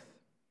aligned with?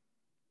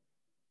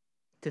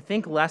 To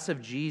think less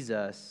of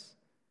Jesus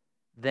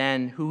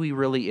than who he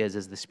really is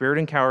as the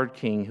Spirit-empowered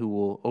King who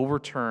will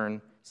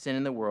overturn sin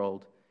in the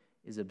world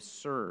is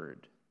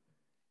absurd.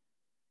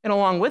 And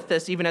along with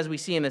this, even as we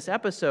see in this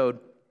episode,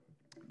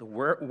 the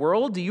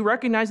world, do you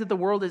recognize that the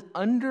world is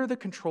under the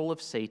control of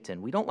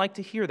Satan? We don't like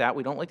to hear that.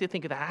 We don't like to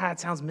think of that. It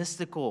sounds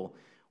mystical.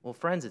 Well,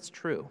 friends, it's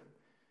true.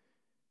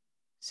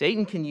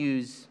 Satan can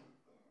use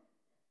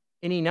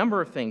any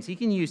number of things. He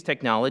can use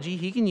technology.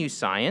 He can use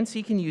science.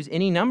 He can use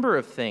any number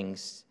of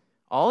things.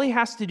 All he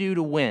has to do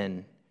to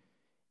win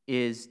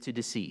is to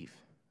deceive.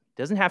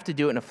 Doesn't have to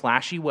do it in a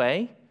flashy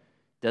way.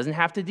 Doesn't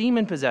have to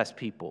demon-possess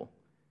people.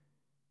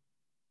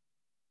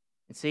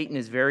 And Satan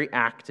is very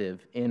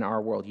active in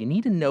our world. You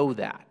need to know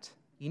that.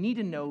 You need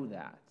to know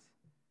that.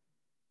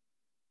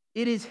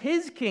 It is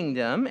his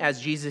kingdom,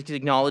 as Jesus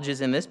acknowledges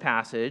in this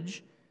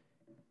passage.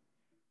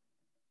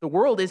 The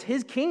world is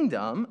his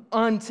kingdom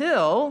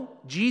until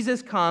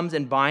Jesus comes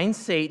and binds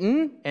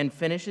Satan and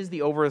finishes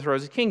the overthrow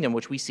of his kingdom,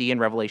 which we see in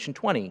Revelation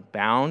 20.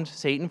 Bound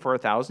Satan for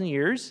 1,000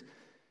 years,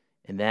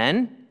 and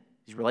then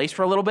he's released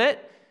for a little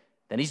bit,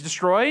 then he's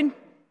destroyed,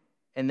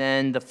 and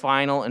then the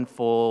final and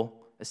full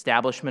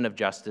establishment of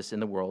justice in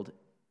the world,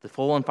 the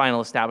full and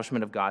final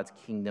establishment of God's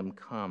kingdom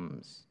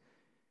comes.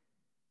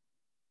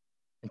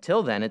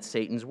 Until then, it's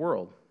Satan's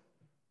world.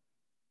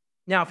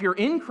 Now, if you're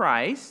in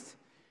Christ,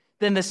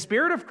 then the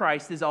Spirit of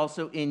Christ is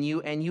also in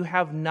you, and you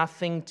have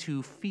nothing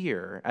to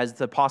fear. As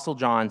the Apostle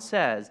John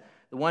says,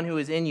 the one who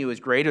is in you is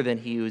greater than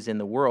he who is in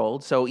the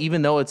world. So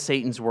even though it's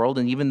Satan's world,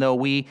 and even though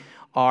we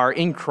are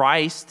in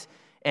Christ,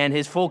 and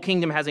his full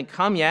kingdom hasn't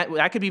come yet,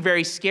 that could be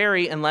very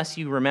scary unless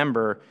you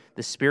remember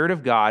the Spirit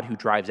of God who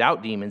drives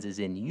out demons is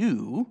in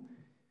you,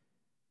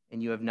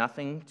 and you have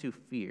nothing to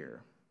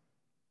fear.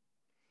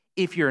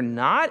 If you're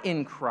not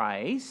in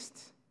Christ,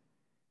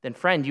 then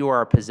friend, you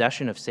are a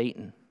possession of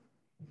Satan.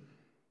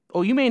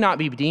 Oh, you may not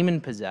be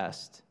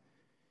demon-possessed,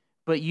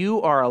 but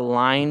you are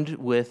aligned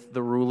with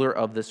the ruler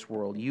of this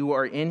world. You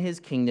are in his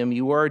kingdom.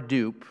 You are a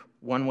dupe,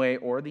 one way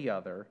or the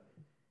other.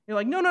 You're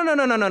like, no.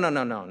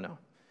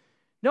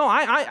 No,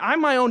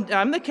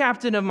 I'm the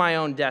captain of my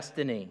own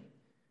destiny.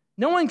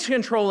 No one's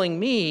controlling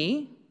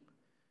me.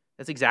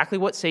 That's exactly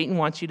what Satan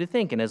wants you to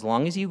think. And as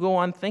long as you go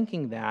on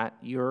thinking that,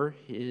 you're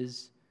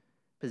his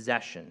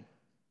possession.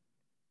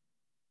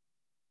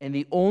 And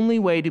the only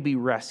way to be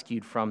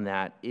rescued from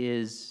that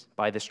is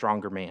by the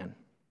stronger man,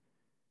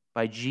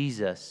 by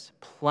Jesus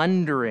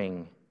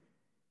plundering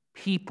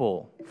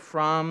people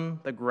from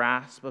the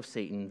grasp of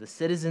Satan, the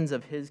citizens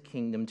of his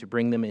kingdom, to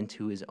bring them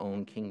into his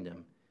own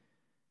kingdom.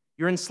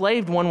 You're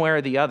enslaved one way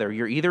or the other.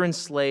 You're either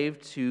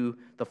enslaved to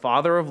the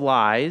father of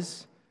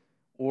lies,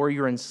 or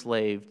you're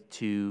enslaved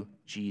to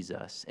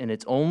Jesus. And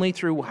it's only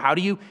through, how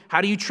do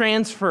you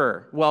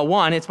transfer? Well,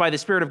 one, it's by the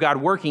Spirit of God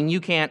working. You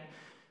can't,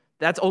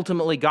 that's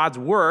ultimately God's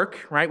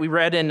work, right? We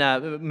read in,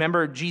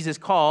 remember Jesus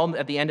called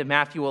at the end of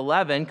Matthew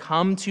 11,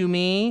 come to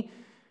me,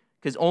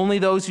 because only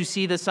those who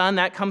see the Son,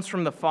 that comes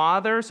from the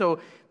Father. So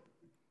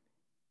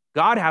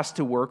God has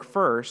to work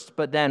first,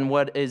 but then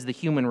what is the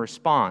human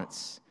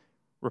response?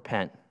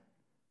 Repent.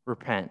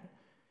 Repent.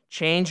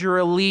 Change your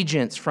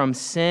allegiance from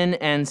sin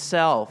and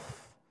self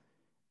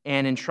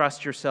and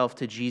entrust yourself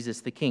to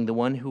Jesus the King, the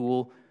one who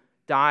will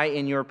die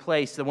in your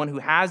place, the one who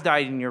has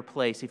died in your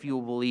place, if you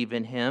will believe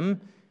in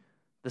him,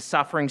 the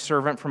suffering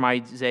servant from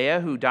Isaiah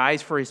who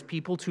dies for his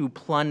people to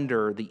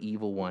plunder the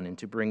evil one and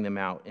to bring them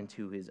out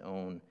into his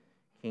own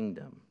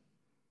kingdom.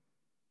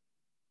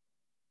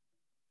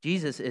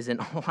 Jesus isn't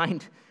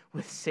aligned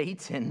with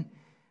Satan.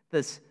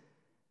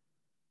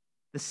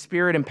 The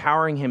Spirit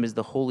empowering him is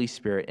the Holy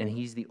Spirit, and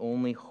he's the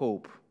only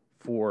hope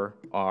for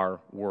our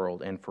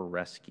world and for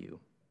rescue.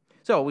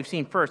 So we've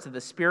seen first that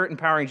the Spirit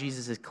empowering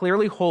Jesus is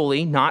clearly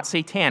holy, not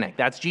satanic.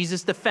 That's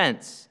Jesus'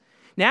 defense.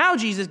 Now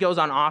Jesus goes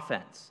on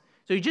offense.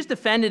 So he just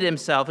defended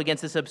himself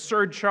against this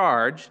absurd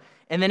charge,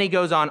 and then he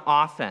goes on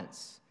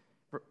offense,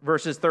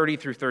 verses 30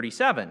 through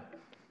 37.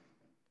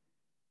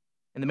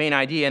 And the main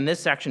idea in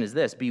this section is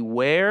this: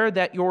 beware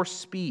that your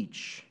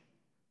speech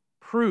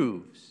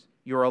proves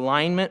your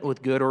alignment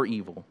with good or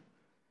evil.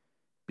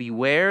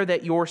 Beware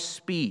that your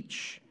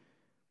speech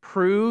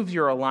proves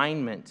your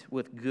alignment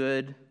with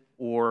good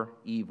or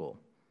evil.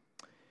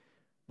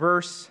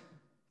 Verse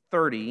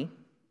 30,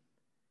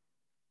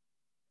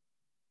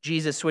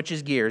 Jesus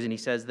switches gears and he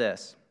says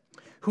this: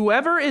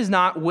 whoever is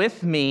not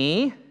with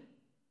me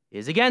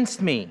is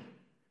against me.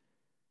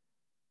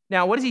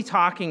 Now, what is he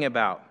talking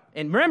about?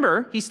 And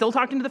remember, he's still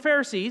talking to the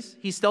Pharisees.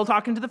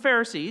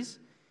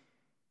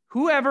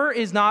 Whoever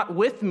is not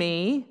with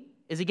me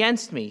is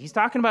against me. He's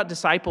talking about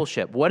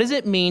discipleship. What does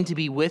it mean to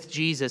be with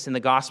Jesus in the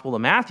Gospel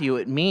of Matthew?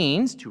 It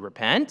means to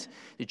repent,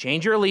 to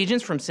change your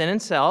allegiance from sin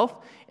and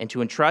self, and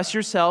to entrust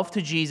yourself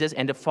to Jesus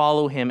and to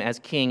follow him as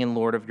King and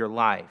Lord of your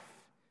life.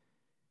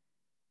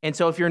 And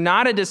so if you're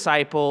not a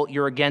disciple,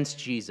 you're against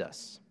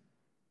Jesus.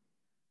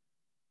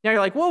 Now you're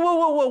like,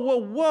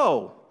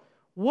 whoa.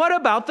 What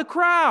about the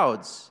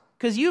crowds?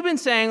 Because you've been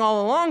saying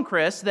all along,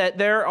 Chris, that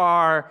there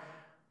are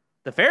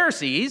the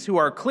Pharisees who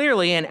are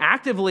clearly and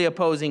actively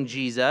opposing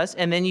Jesus,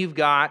 and then you've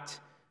got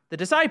the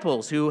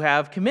disciples who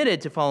have committed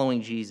to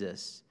following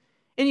Jesus.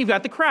 And you've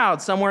got the crowd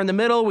somewhere in the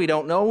middle. We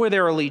don't know where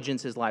their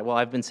allegiances lie. Well,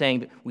 I've been saying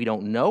that we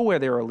don't know where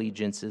their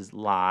allegiances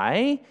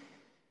lie,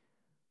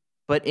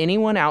 but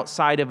anyone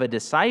outside of a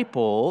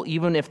disciple,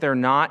 even if they're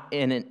not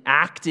in an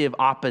active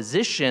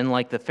opposition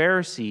like the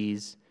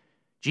Pharisees,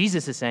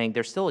 Jesus is saying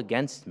they're still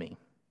against me.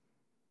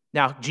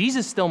 Now,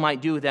 Jesus still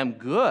might do them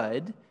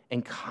good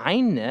and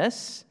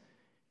kindness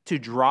to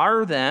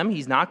draw them.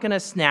 He's not going to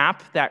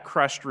snap that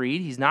crushed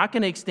reed. He's not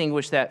going to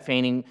extinguish that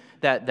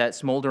that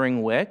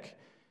smoldering wick.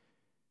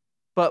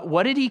 But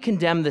what did he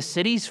condemn the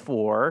cities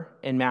for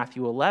in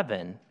Matthew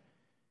 11?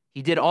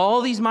 He did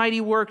all these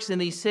mighty works in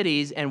these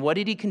cities, and what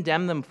did he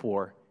condemn them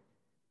for?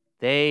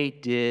 They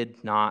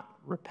did not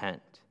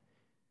repent.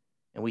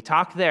 And we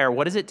talked there,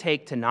 what does it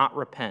take to not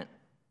repent?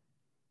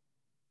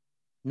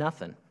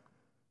 Nothing.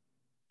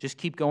 Just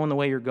keep going the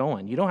way you're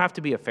going. You don't have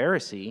to be a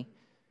Pharisee.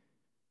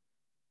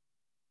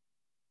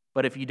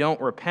 But if you don't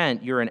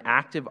repent, you're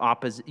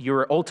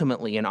you're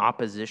ultimately in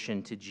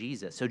opposition to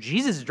Jesus. So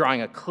Jesus is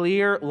drawing a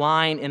clear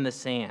line in the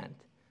sand.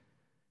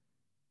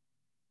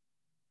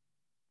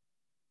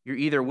 You're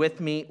either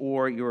with me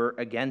or you're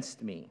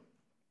against me.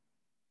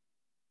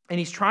 And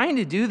he's trying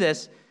to do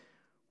this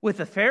with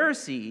the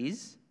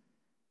Pharisees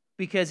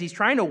because he's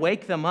trying to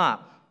wake them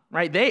up,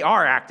 right? They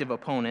are active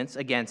opponents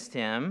against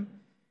him,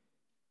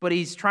 but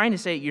he's trying to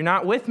say, you're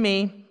not with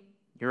me,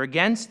 you're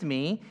against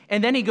me.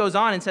 And then he goes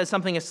on and says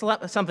something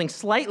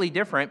slightly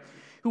different.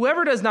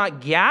 Whoever does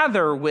not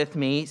gather with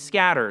me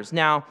scatters.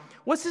 Now,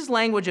 what's this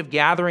language of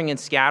gathering and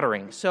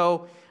scattering?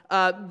 So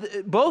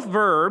both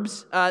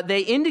verbs,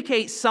 they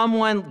indicate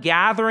someone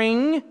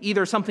gathering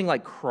either something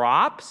like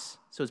crops,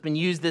 so it's been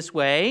used this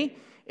way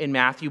in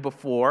Matthew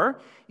before,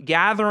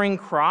 gathering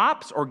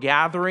crops or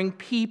gathering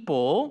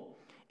people,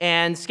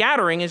 and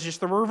scattering is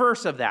just the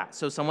reverse of that.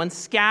 So someone's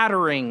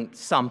scattering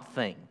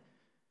something.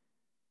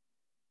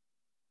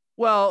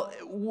 Well,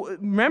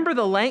 remember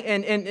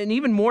and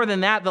even more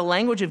than that, the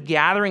language of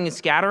gathering and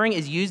scattering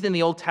is used in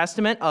the Old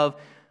Testament of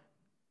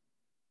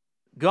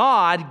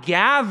God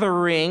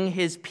gathering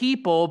his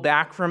people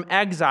back from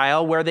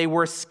exile where they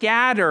were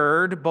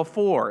scattered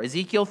before.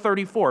 Ezekiel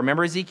 34.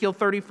 Remember Ezekiel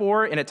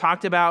 34? And it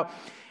talked about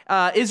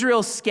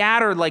Israel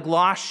scattered like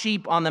lost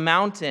sheep on the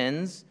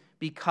mountains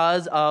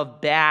because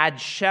of bad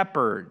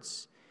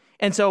shepherds.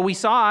 And so we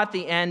saw at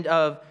the end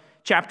of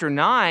chapter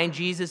 9,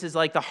 Jesus is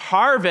like, the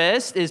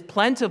harvest is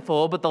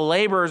plentiful, but the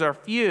laborers are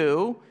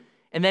few.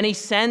 And then he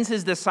sends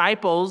his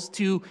disciples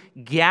to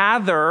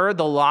gather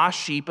the lost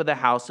sheep of the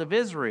house of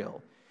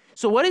Israel.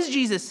 So what is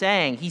Jesus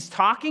saying? He's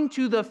talking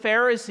to the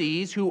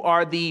Pharisees who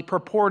are the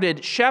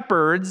purported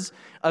shepherds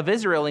of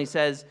Israel. And he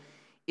says,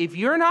 if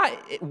you're not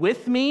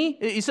with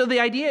me, so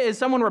the idea is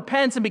someone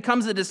repents and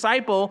becomes a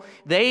disciple,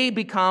 they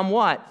become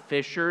what?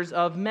 Fishers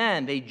of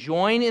men. They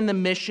join in the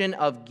mission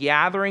of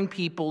gathering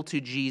people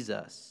to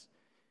Jesus.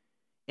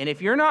 And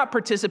if you're not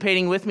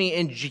participating with me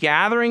in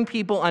gathering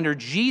people under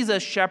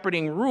Jesus'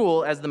 shepherding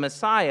rule as the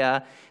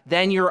Messiah,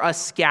 then you're a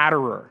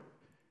scatterer.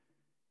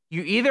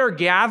 You're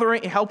either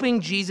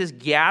helping Jesus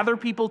gather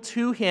people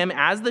to him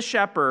as the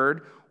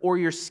shepherd, or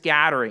you're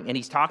scattering. And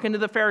he's talking to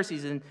the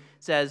Pharisees and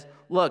says,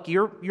 look,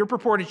 you're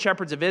purported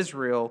shepherds of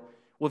Israel.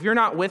 Well, if you're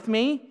not with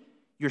me,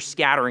 you're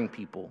scattering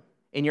people.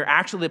 And you're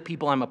actually the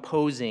people I'm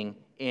opposing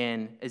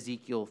in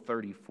Ezekiel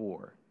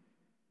 34.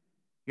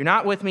 You're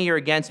not with me, you're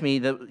against me.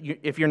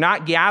 If you're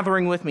not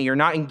gathering with me, you're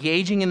not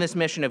engaging in this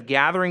mission of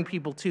gathering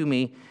people to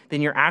me,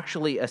 then you're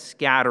actually a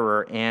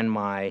scatterer and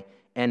my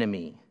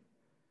enemy.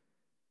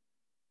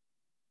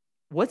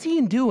 What's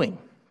he doing?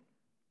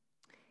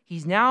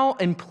 He's now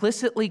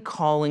implicitly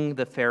calling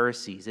the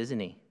Pharisees, isn't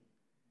he?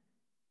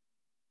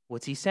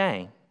 What's he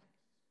saying?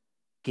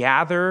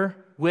 Gather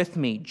with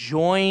me,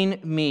 join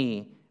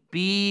me,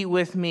 be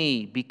with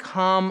me,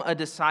 become a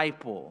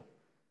disciple.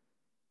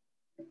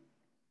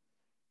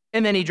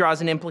 And then he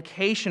draws an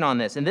implication on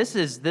this. And this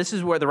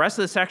is where the rest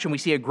of the section we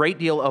see a great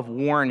deal of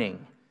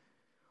warning.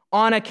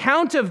 On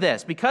account of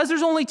this, because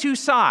there's only two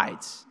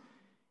sides,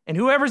 and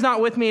whoever's not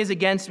with me is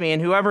against me,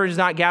 and whoever is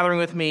not gathering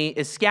with me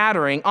is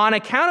scattering. On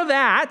account of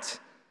that,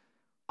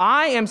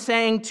 I am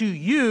saying to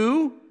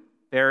you,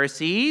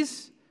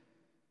 Pharisees,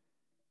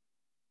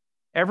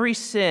 every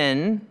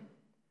sin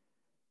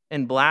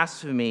and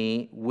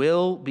blasphemy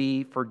will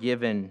be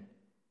forgiven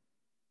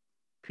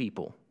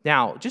people.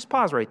 Now, just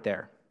pause right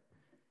there.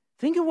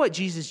 Think of what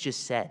Jesus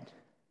just said.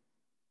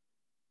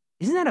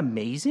 Isn't that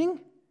amazing?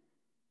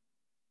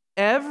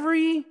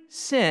 Every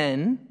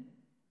sin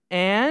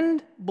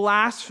and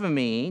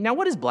blasphemy. Now,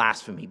 what is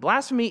blasphemy?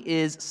 Blasphemy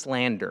is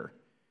slander.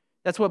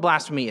 That's what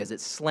blasphemy is.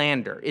 It's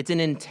slander. It's an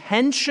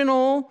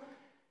intentional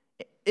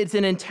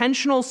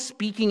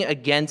speaking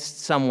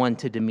against someone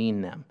to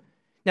demean them.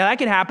 Now, that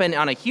can happen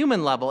on a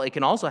human level. It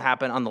can also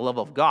happen on the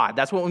level of God.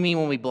 That's what we mean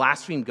when we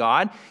blaspheme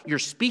God. You're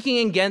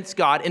speaking against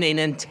God in an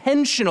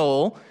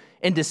intentional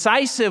and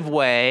decisive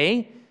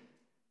way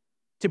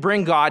to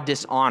bring God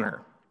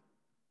dishonor.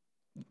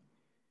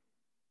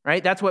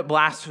 Right? That's what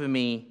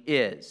blasphemy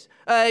is.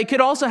 It could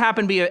also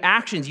happen via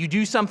actions. You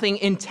do something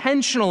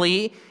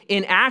intentionally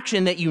in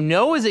action that you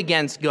know is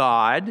against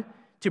God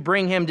to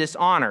bring him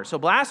dishonor. So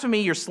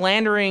blasphemy, you're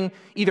slandering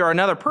either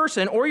another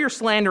person or you're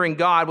slandering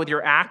God with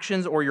your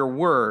actions or your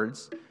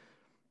words.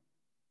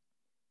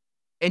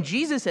 And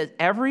Jesus says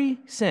every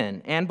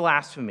sin and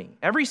blasphemy,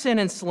 every sin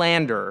and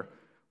slander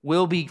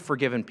will be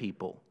forgiven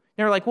people.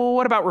 And they're like, well,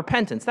 what about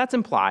repentance? That's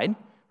implied,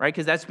 right?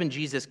 Because that's been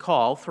Jesus'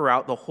 call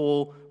throughout the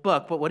whole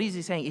book. But what is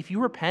he saying? If you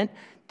repent,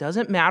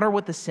 doesn't matter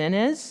what the sin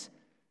is,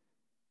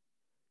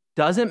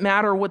 doesn't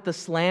matter what the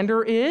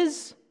slander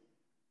is,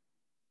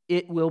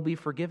 it will be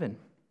forgiven.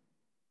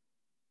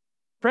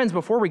 Friends,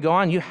 before we go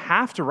on, you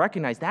have to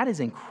recognize that is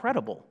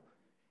incredible.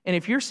 And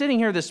if you're sitting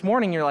here this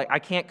morning, you're like, I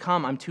can't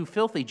come, I'm too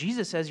filthy.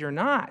 Jesus says you're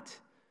not.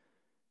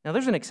 Now,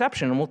 there's an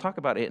exception, and we'll talk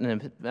about it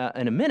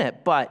in a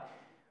minute, but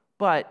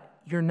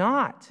you're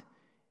not.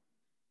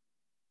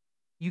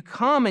 You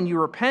come and you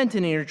repent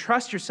and you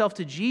trust yourself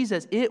to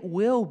Jesus, it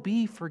will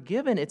be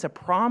forgiven. It's a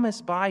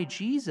promise by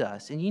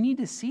Jesus, and you need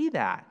to see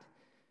that.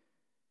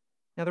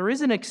 Now, there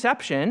is an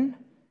exception,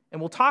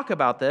 and we'll talk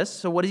about this.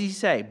 So what does he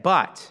say?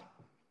 But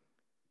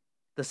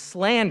the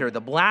slander, the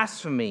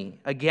blasphemy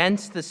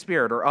against the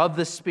Spirit or of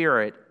the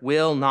Spirit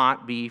will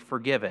not be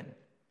forgiven.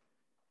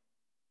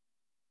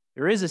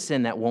 There is a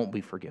sin that won't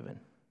be forgiven,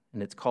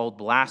 and it's called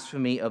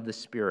blasphemy of the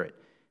Spirit,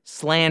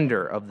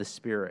 slander of the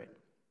Spirit.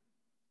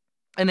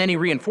 And then he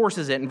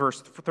reinforces it in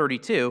verse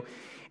 32.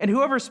 And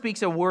whoever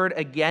speaks a word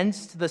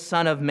against the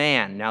Son of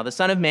Man. Now, the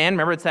Son of Man,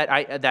 remember, it's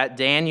that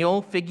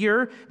Daniel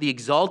figure, the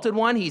exalted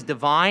one. He's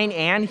divine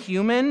and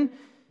human.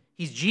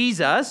 He's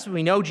Jesus.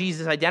 We know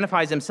Jesus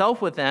identifies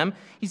himself with them.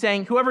 He's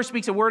saying, whoever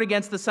speaks a word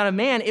against the Son of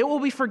Man, it will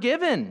be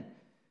forgiven.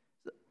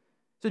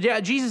 So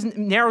Jesus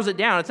narrows it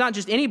down. It's not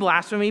just any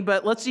blasphemy,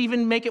 but let's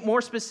even make it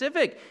more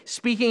specific.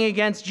 Speaking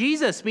against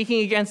Jesus,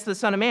 speaking against the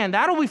Son of Man,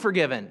 that'll be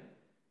forgiven.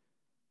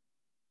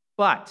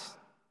 But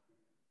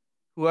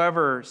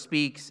whoever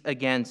speaks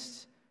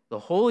against the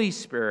Holy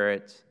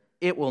Spirit,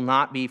 it will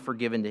not be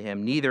forgiven to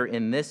him, neither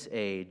in this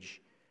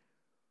age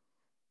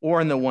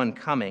or in the one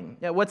coming.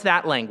 Now, what's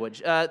that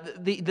language?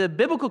 The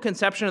biblical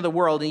conception of the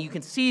world, and you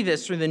can see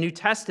this through the New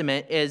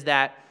Testament, is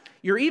that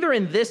you're either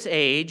in this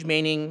age,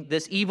 meaning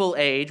this evil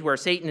age where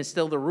Satan is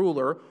still the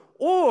ruler,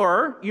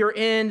 or you're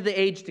in the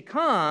age to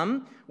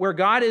come where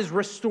God is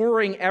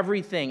restoring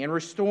everything and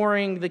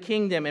restoring the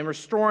kingdom and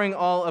restoring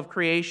all of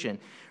creation.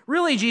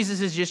 Really,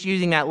 Jesus is just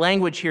using that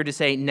language here to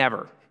say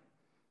never,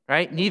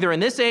 right? Neither in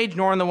this age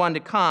nor in the one to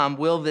come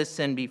will this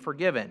sin be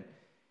forgiven.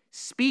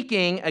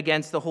 Speaking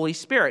against the Holy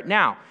Spirit.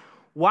 Now,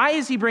 why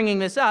is he bringing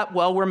this up?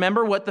 Well,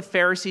 remember what the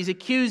Pharisees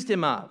accused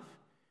him of.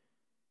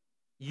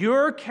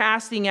 You're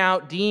casting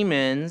out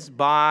demons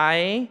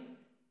by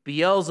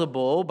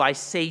Beelzebul, by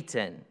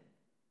Satan,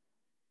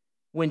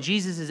 when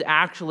Jesus is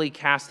actually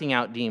casting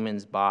out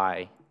demons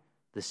by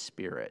the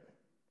Spirit,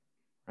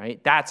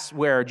 right? That's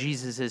where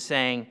Jesus is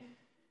saying,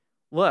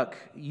 look,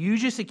 you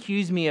just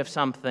accused me of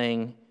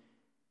something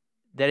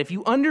that if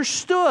you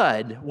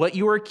understood what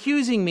you were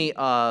accusing me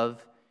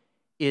of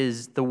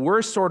is the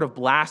worst sort of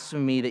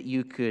blasphemy that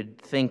you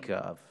could think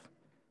of.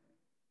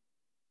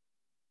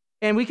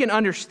 And we can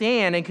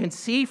understand and can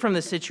see from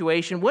the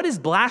situation, what is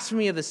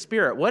blasphemy of the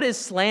Spirit? What is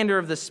slander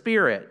of the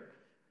Spirit?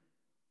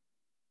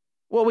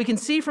 Well, we can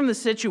see from the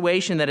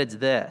situation that it's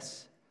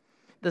this.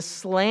 The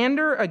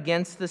slander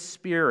against the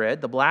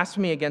Spirit, the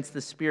blasphemy against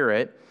the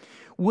Spirit,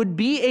 would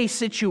be a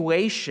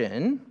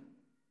situation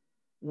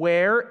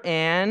where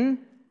an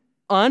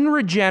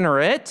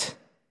unregenerate,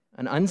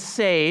 an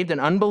unsaved, an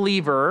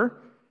unbeliever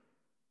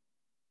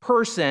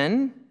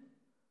person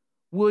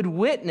would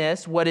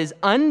witness what is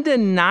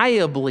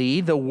undeniably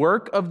the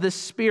work of the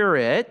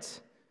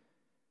Spirit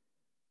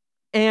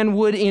and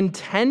would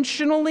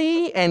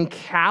intentionally and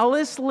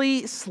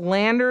callously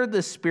slander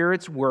the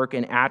Spirit's work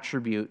and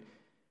attribute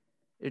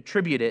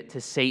it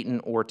to Satan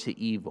or to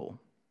evil.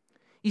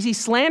 You see,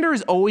 slander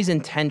is always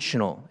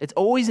intentional. It's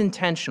always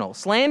intentional.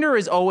 Slander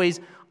is always,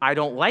 I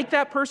don't like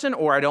that person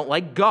or I don't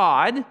like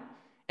God,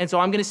 and so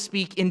I'm going to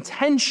speak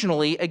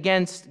intentionally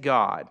against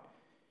God.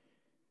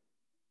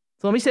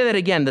 So let me say that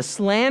again. The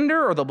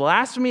slander or the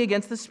blasphemy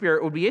against the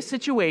Spirit would be a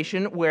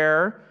situation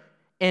where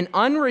an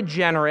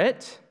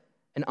unregenerate,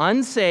 an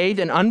unsaved,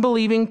 an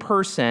unbelieving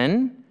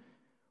person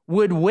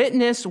would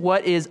witness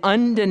what is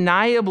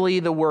undeniably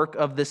the work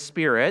of the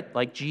Spirit,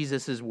 like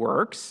Jesus'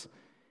 works,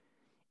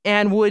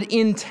 and would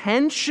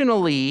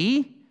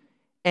intentionally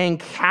and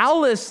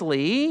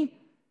callously,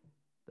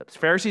 the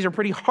Pharisees are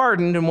pretty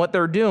hardened in what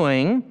they're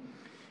doing,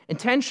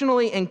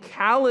 intentionally and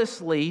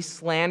callously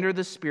slander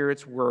the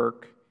Spirit's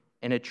work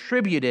and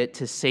attribute it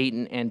to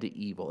Satan and to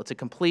evil. It's a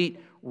complete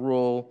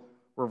role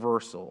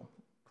reversal,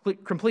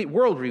 complete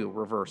worldview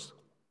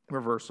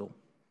reversal.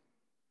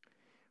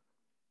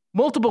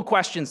 Multiple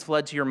questions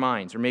fled to your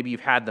minds, or maybe you've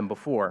had them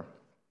before.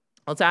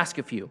 Let's ask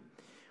a few.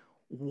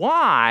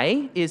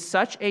 Why is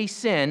such a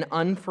sin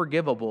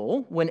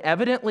unforgivable when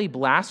evidently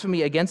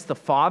blasphemy against the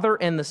Father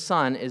and the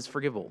Son is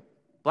forgivable?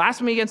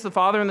 Blasphemy against the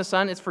Father and the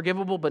Son is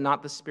forgivable, but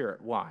not the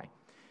Spirit. Why?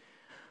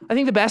 I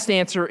think the best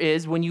answer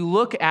is when you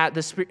look at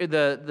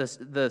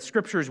the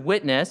Scripture's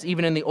witness,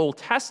 even in the Old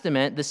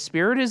Testament, the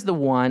Spirit is the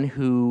one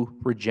who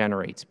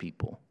regenerates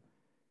people.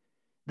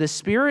 The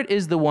Spirit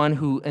is the one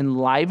who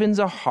enlivens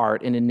a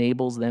heart and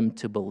enables them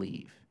to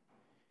believe.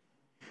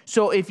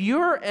 So if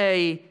you're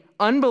an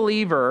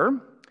unbeliever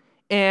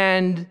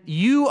and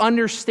you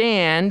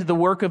understand the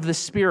work of the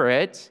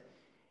Spirit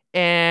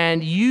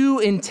and you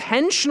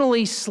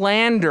intentionally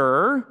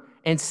slander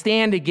and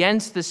stand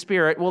against the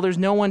Spirit, well, there's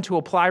no one to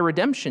apply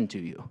redemption to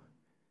you.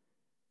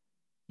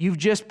 You've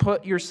just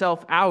put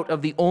yourself out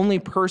of the only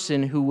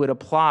person who would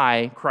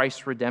apply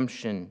Christ's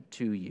redemption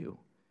to you.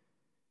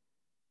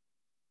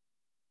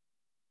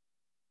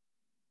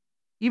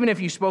 Even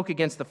if you spoke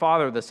against the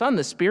Father or the Son,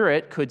 the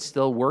Spirit could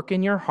still work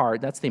in your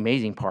heart. That's the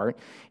amazing part.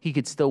 He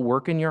could still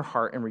work in your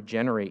heart and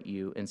regenerate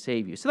you and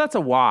save you. So that's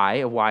a why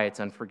of why it's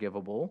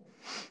unforgivable.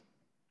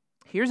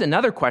 Here's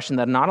another question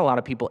that not a lot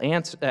of people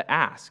ask,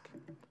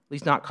 at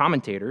least not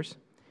commentators.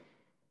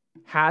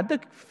 Had the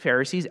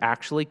Pharisees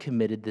actually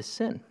committed this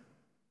sin?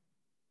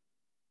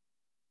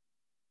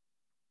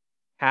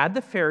 Had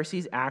the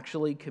Pharisees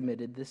actually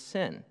committed this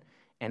sin?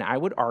 And I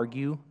would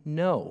argue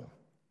no.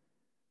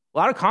 A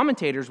lot of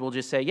commentators will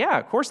just say, yeah,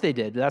 of course they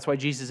did. That's why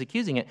Jesus is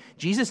accusing it.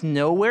 Jesus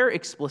nowhere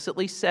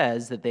explicitly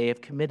says that they have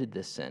committed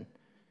this sin.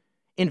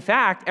 In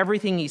fact,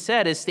 everything he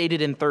said is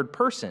stated in third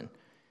person.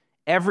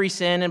 Every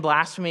sin and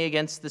blasphemy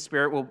against the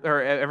Spirit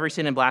every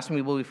sin and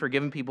blasphemy will be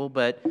forgiven people,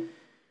 but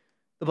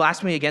the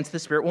blasphemy against the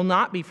Spirit will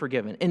not be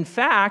forgiven. In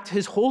fact,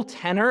 his whole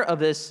tenor of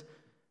this,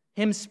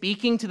 him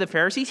speaking to the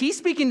Pharisees, he's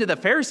speaking to the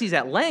Pharisees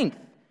at length,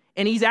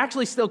 and he's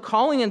actually still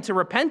calling them to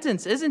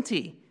repentance, isn't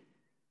he?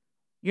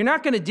 You're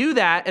not going to do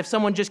that if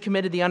someone just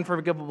committed the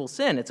unforgivable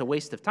sin. It's a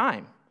waste of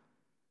time.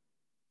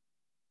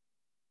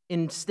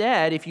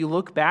 Instead, if you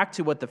look back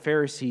to what the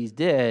Pharisees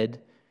did,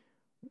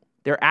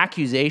 their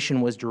accusation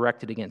was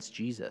directed against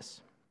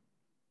Jesus.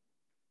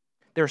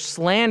 Their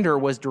slander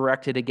was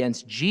directed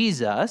against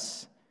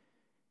Jesus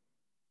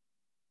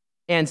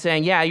and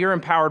saying, yeah, you're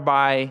empowered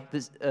by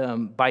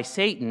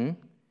Satan.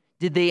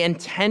 Did they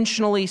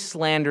intentionally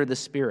slander the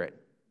Spirit?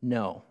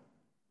 No.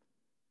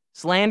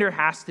 Slander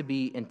has to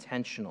be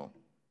intentional.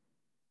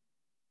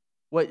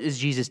 What is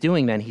Jesus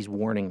doing then? He's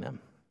warning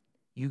them.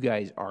 You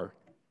guys are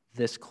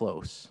this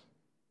close.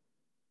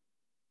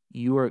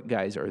 You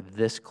guys are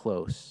this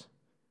close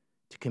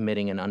to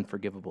committing an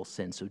unforgivable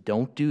sin. So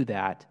don't do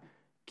that.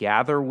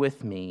 Gather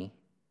with me.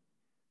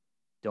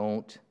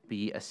 Don't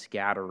be a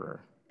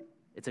scatterer.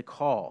 It's a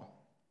call.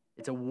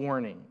 It's a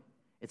warning.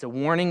 It's a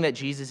warning that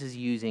Jesus is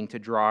using to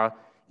draw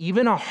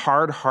even a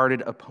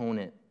hard-hearted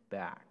opponent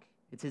back.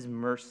 It's his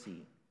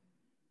mercy.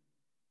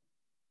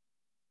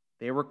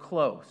 They were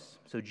close,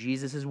 so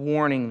Jesus is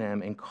warning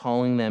them and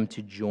calling them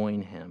to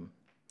join him.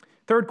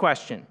 Third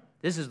question.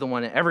 This is the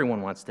one that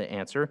everyone wants to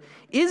answer.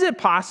 Is it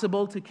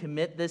possible to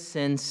commit this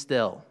sin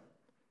still?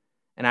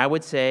 And I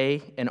would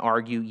say and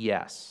argue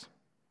yes.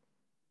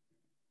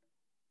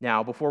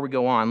 Now, before we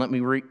go on, let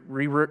me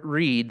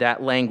reread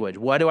that language.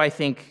 What do I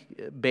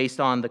think, based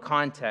on the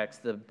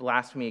context, the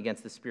blasphemy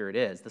against the Spirit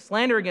is? The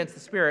slander against the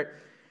Spirit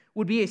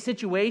would be a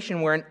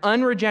situation where an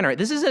unregenerate,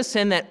 this is a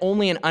sin that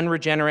only an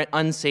unregenerate,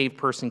 unsaved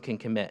person can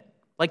commit,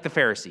 like the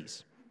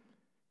Pharisees.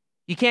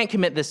 You can't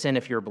commit this sin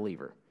if you're a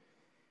believer.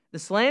 The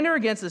slander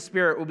against the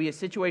Spirit will be a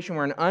situation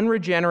where an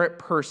unregenerate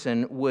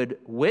person would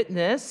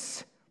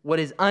witness what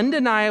is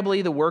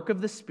undeniably the work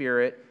of the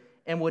Spirit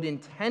and would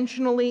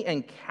intentionally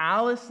and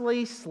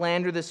callously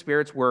slander the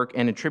Spirit's work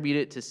and attribute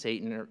it to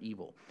Satan or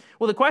evil.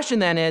 Well, the question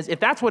then is, if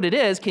that's what it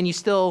is,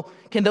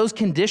 can those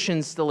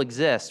conditions still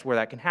exist where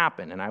that can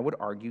happen? And I would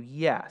argue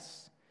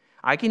yes.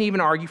 I can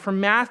even argue from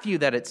Matthew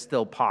that it's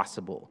still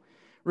possible.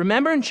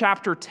 Remember in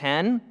chapter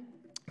 10,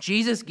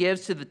 Jesus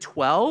gives to the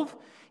 12,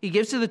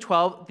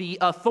 the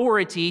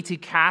authority to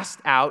cast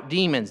out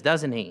demons,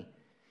 doesn't he?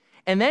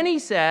 And then he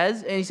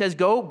says,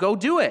 go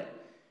do it.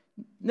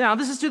 Now,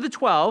 this is to the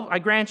 12, I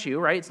grant you,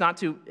 right? It's not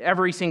to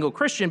every single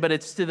Christian, but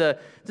it's to the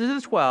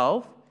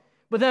 12.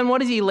 But then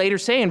what does he later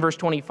say in verse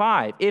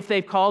 25? If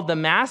they've called the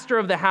master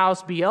of the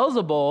house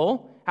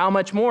Beelzebul, how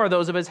much more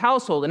those of his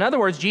household? In other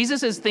words,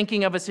 Jesus is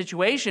thinking of a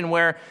situation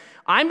where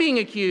I'm being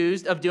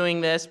accused of doing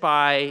this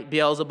by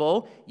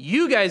Beelzebul.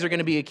 You guys are going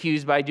to be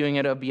accused by doing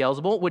it of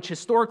Beelzebul, which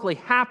historically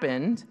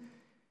happened.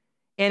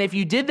 And if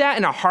you did that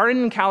in a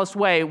hardened and callous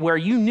way where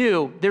you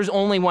knew there's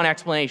only one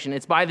explanation,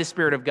 it's by the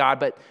Spirit of God,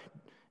 but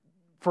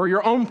for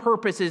your own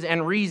purposes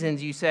and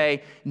reasons, you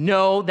say,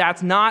 no,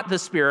 that's not the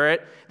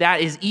Spirit,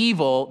 that is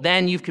evil,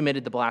 then you've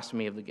committed the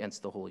blasphemy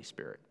against the Holy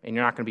Spirit, and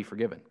you're not going to be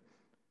forgiven.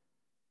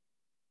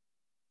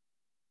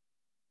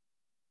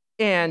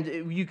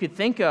 And you could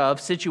think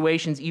of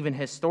situations even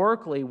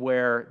historically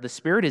where the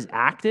Spirit is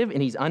active, and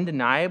he's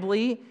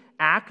undeniably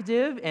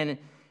active, and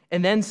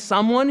then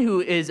someone who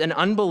is an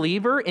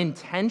unbeliever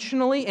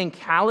intentionally and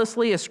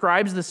callously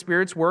ascribes the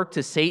Spirit's work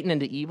to Satan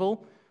and to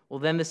evil, well,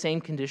 then the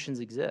same conditions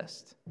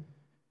exist.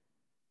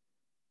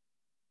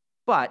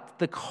 But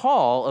the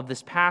call of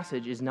this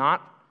passage is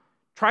not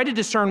try to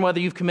discern whether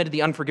you've committed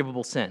the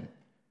unforgivable sin.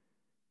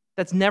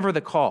 That's never the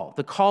call.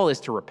 The call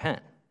is to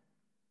repent.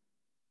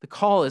 The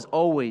call is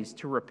always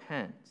to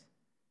repent.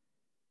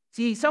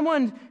 See,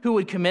 someone who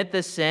would commit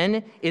this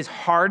sin is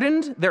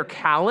hardened, they're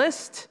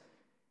calloused,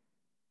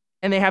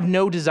 and they have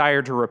no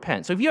desire to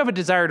repent. So if you have a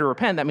desire to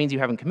repent, that means you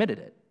haven't committed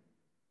it.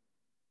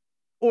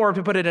 Or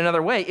to put it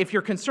another way, if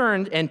you're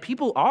concerned, and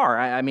people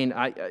are,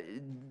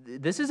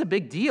 this is a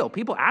big deal.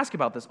 People ask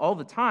about this all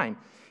the time.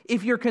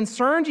 If you're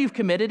concerned you've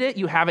committed it,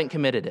 you haven't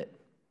committed it.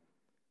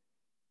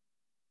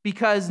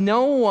 Because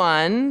no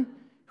one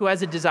who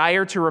has a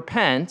desire to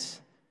repent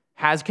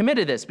has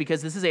committed this,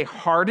 because this is a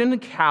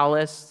hardened,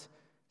 calloused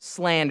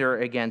slander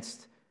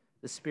against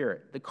the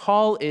Spirit. The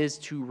call is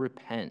to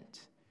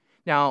repent.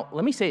 Now,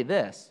 let me say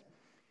this.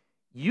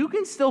 you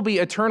can still be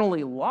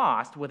eternally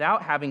lost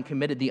without having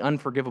committed the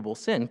unforgivable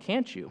sin,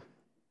 can't you?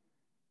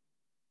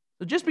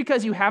 So just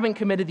because you haven't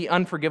committed the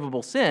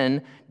unforgivable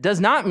sin does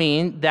not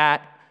mean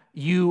that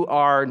you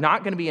are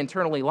not going to be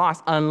eternally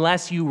lost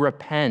unless you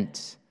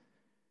repent.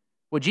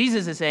 What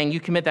Jesus is saying, you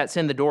commit that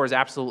sin, the door is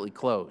absolutely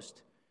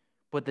closed.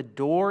 But the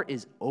door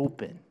is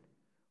open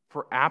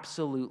for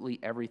absolutely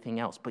everything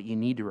else, but you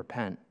need to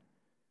repent.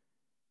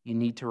 You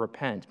need to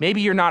repent.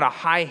 Maybe you're not a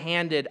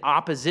high-handed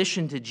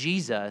opposition to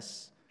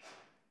Jesus,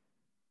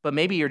 but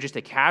maybe you're just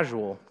a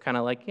casual, kind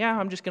of like, yeah,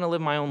 I'm just going to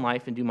live my own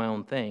life and do my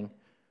own thing.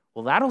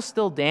 Well, that'll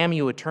still damn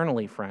you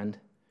eternally, friend,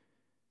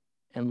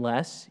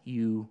 unless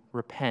you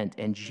repent.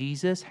 And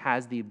Jesus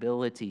has the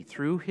ability,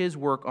 through his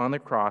work on the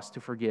cross, to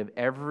forgive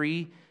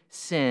every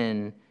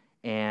sin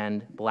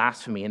and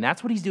blasphemy. And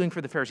that's what he's doing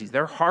for the Pharisees.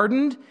 They're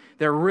hardened.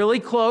 They're really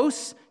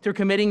close to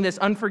committing this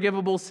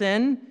unforgivable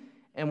sin.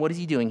 And what is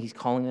he doing? He's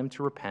calling them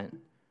to repent.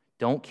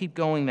 Don't keep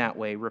going that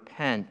way.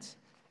 Repent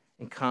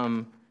and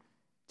come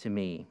to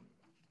me.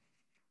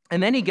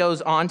 And then he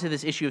goes on to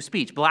this issue of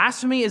speech.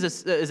 Blasphemy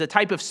is a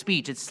type of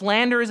speech. It's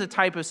slander is a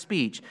type of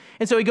speech.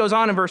 And so he goes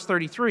on in verse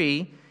 33,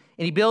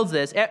 and he builds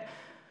this.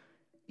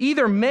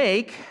 Either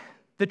make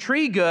the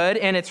tree good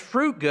and its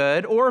fruit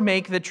good, or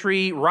make the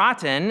tree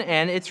rotten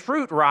and its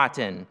fruit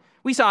rotten.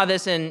 We saw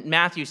this in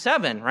Matthew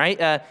 7,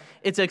 right?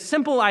 It's a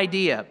simple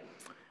idea.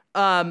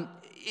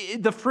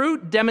 The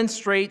fruit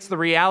demonstrates the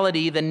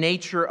reality, the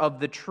nature of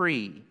the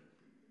tree.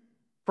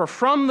 For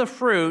from the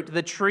fruit,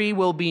 the tree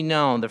will be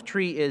known. The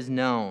tree is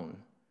known,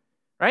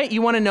 right?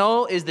 You want to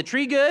know, is the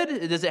tree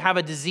good? Does it have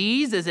a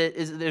disease?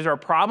 Is there a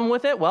problem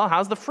with it? Well,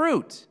 how's the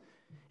fruit?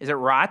 Is it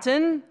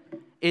rotten?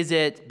 Is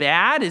it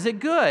bad? Is it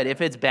good? If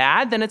it's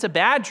bad, then it's a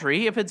bad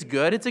tree. If it's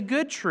good, it's a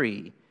good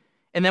tree.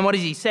 And then what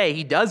does he say?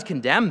 He does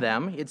condemn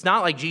them. It's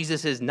not like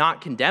Jesus is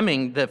not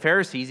condemning the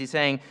Pharisees. He's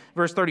saying,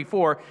 verse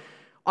 34,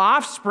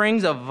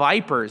 offsprings of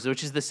vipers,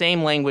 which is the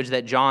same language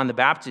that John the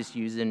Baptist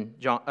used in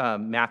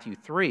Matthew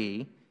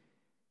 3.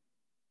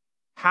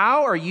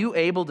 How are you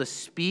able to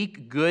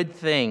speak good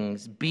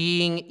things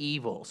being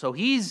evil? So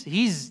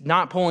he's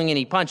not pulling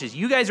any punches.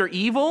 You guys are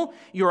evil.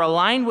 You're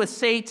aligned with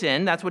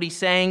Satan. That's what he's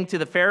saying to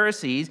the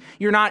Pharisees.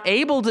 You're not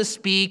able to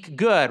speak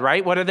good,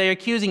 right? What are they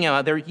accusing him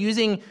of?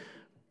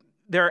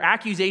 Their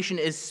accusation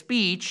is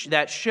speech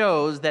that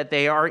shows that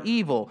they are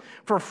evil.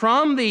 For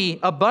from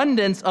the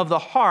abundance of the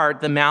heart,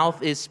 the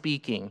mouth is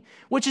speaking,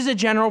 which is a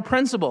general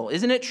principle.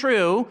 Isn't it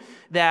true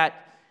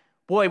that,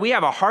 boy, we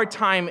have a hard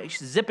time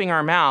zipping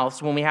our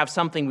mouths when we have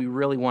something we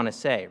really want to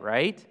say,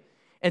 right?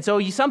 And so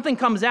something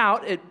comes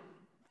out, it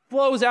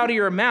flows out of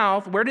your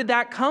mouth. Where did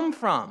that come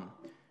from?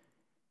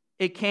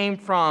 It came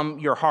from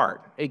your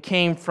heart. It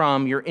came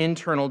from your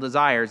internal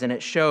desires, and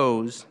it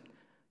shows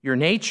your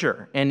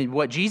nature. And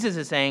what Jesus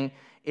is saying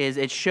is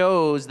it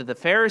shows that the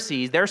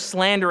Pharisees, their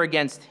slander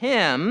against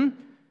him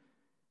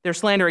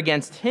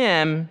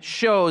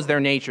shows their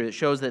nature. It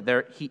shows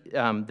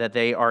that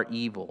they are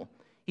evil.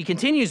 He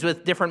continues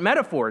with different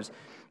metaphors.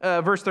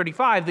 Verse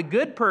 35, the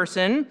good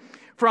person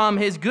from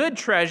his good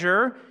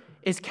treasure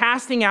is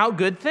casting out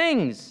good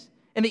things.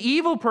 And the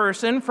evil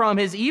person from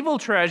his evil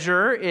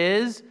treasure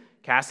is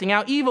casting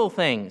out evil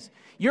things.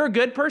 You're a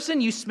good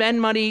person, you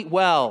spend money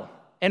well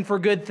and for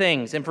good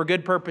things and for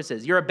good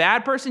purposes. You're a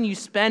bad person, you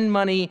spend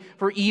money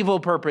for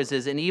evil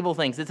purposes and evil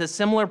things. It's a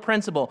similar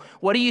principle.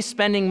 What are you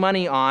spending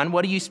money on?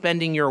 What are you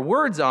spending your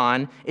words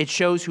on? It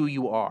shows who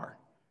you are.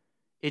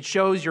 It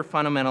shows your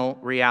fundamental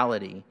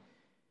reality.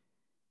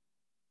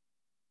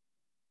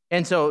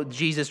 And so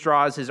Jesus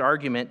draws his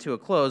argument to a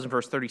close in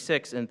verse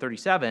 36 and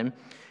 37.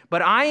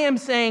 But I am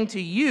saying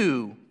to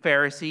you,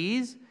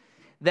 Pharisees,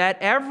 that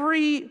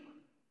every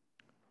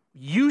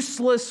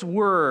useless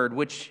word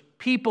which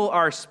people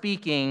are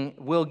speaking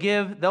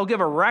they'll give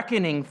a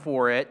reckoning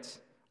for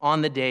it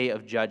on the day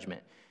of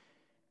judgment.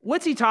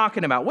 What's he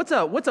talking about?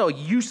 What's a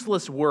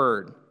useless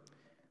word?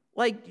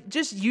 Like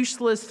just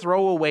useless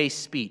throwaway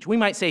speech. We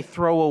might say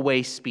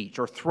throwaway speech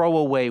or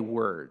throwaway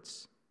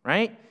words,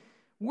 right?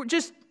 We're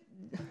just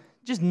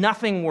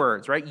nothing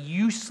words, right?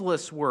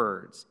 Useless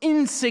words,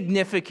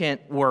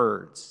 insignificant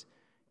words,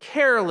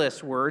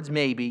 careless words,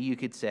 maybe you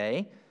could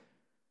say.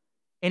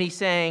 And he's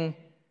saying,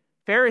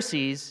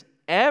 Pharisees,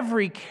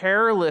 every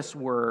careless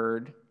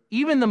word,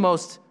 even the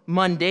most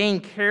mundane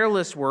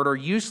careless word or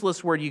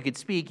useless word you could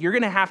speak, you're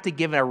going to have to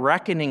give a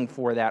reckoning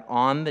for that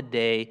on the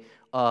day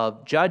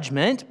of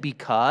judgment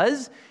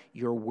because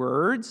your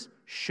words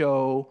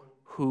show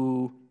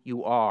who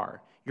you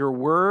are. Your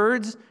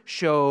words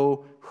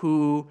show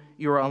who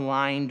you're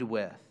aligned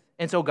with.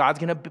 And so God's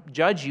going to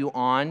judge you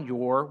on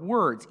your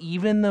words,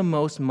 even the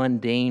most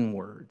mundane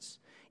words,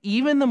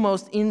 even the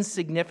most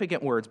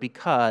insignificant words,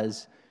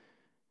 because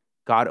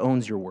God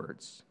owns your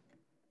words.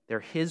 They're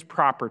his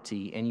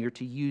property, and you're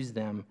to use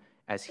them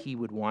as he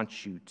would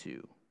want you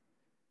to.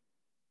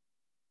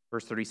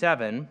 Verse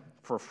 37,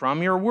 for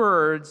from your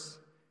words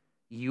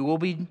you will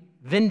be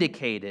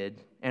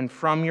vindicated, and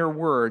from your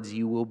words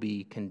you will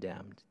be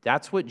condemned.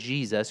 That's what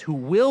Jesus, who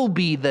will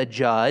be the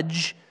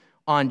judge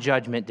on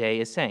Judgment Day,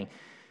 is saying.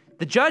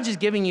 The judge is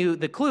giving you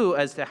the clue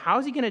as to how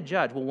is he going to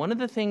judge. Well, one of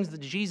the things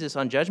that Jesus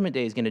on Judgment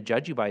Day is going to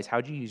judge you by is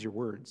how do you use your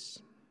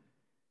words.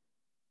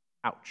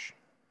 Ouch.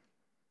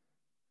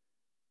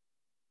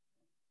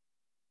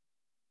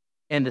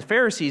 And the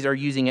Pharisees are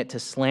using it to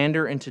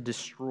slander and to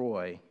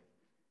destroy.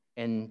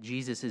 And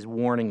Jesus is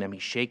warning them.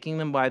 He's shaking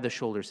them by the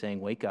shoulder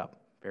saying, wake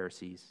up,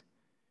 Pharisees.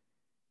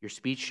 Your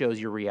speech shows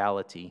your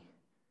reality.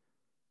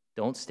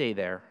 Don't stay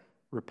there.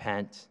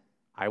 Repent.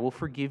 I will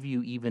forgive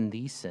you even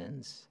these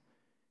sins,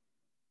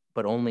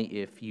 but only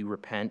if you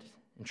repent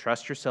and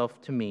trust yourself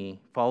to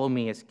me, follow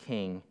me as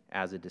king,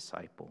 as a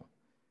disciple.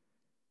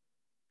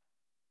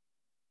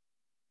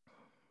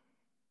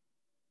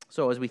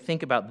 So as we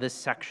think about this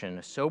section,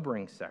 a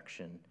sobering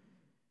section,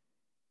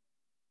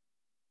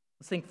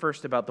 let's think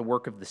first about the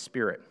work of the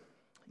Spirit.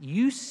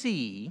 You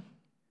see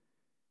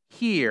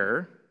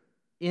here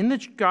in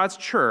God's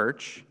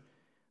church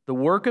the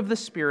work of the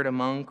Spirit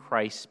among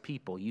Christ's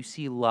people. You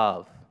see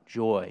love,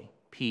 joy,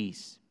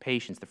 peace,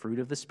 patience, the fruit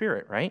of the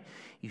Spirit, right?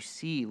 You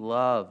see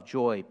love,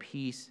 joy,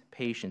 peace,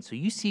 patience. So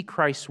you see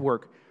Christ's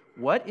work.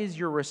 What is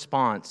your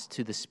response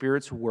to the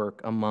Spirit's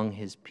work among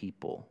his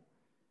people?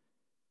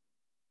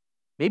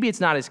 Maybe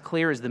it's not as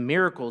clear as the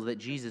miracles that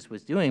Jesus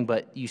was doing,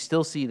 but you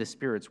still see the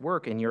Spirit's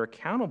work, and you're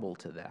accountable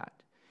to that.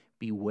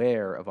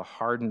 Beware of a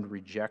hardened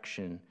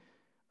rejection,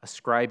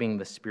 ascribing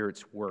the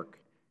Spirit's work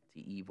to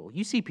evil.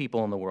 You see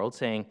people in the world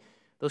saying,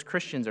 those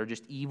Christians are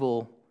just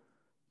evil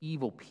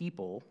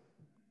people,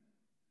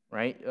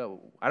 right?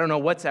 I don't know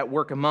what's at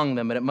work among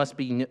them, but it must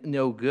be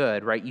no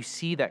good, right? You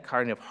see that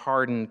kind of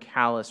hardened,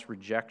 callous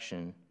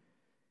rejection.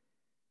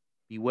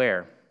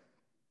 Beware.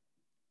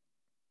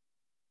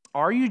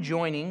 Are you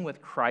joining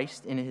with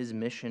Christ in his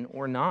mission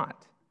or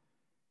not?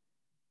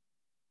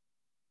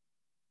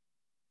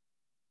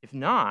 If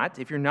not,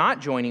 if you're not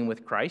joining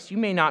with Christ, you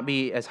may not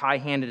be as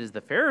high-handed as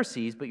the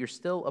Pharisees, but you're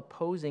still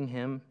opposing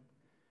him.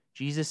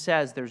 Jesus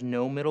says there's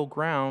no middle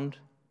ground,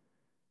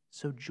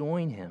 so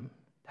join him.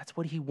 That's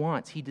what he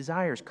wants. He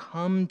desires,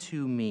 come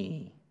to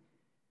me.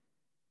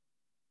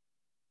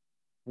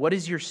 What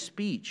does your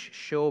speech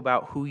show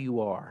about who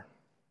you are?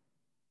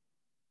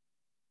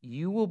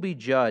 You will be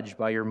judged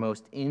by your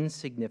most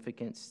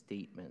insignificant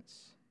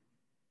statements.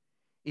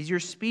 Is your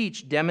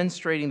speech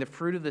demonstrating the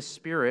fruit of the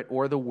Spirit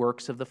or the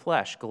works of the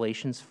flesh?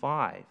 Galatians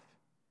 5.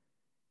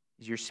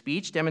 Is your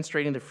speech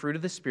demonstrating the fruit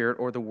of the Spirit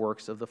or the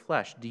works of the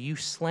flesh? Do you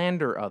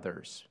slander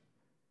others?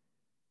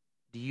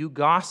 Do you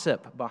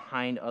gossip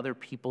behind other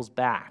people's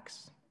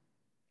backs?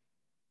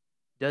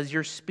 Does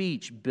your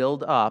speech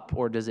build up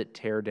or does it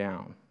tear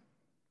down?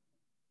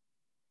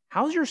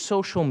 How's your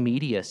social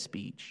media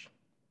speech?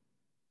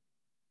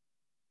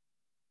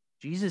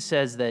 Jesus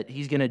says that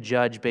he's going to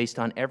judge based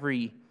on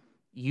every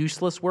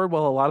useless word.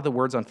 Well, a lot of the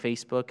words on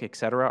Facebook,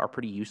 etc., are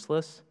pretty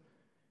useless.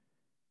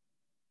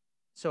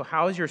 So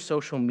how is your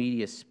social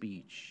media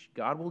speech?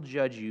 God will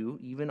judge you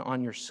even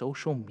on your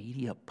social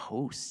media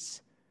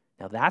posts.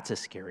 Now that's a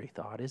scary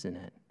thought, isn't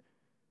it?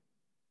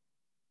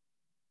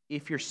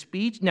 If your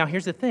speech, now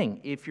here's the thing,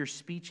 if your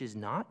speech is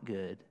not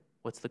good,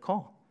 what's the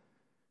call?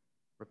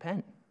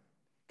 Repent.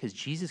 Because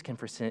Jesus can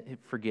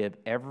forgive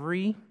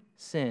every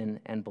sin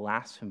and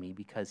blasphemy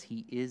because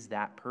he is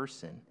that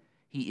person.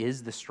 He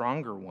is the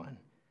stronger one.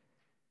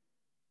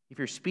 If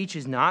your speech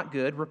is not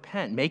good,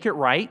 repent. Make it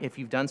right. If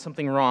you've done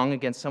something wrong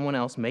against someone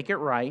else, make it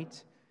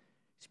right.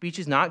 Speech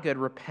is not good.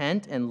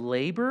 Repent and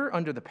labor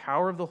under the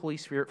power of the Holy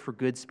Spirit for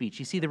good speech.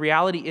 You see, the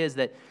reality is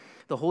that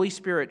the Holy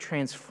Spirit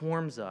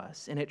transforms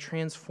us, and it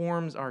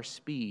transforms our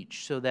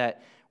speech so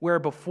that where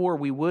before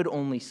we would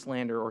only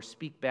slander or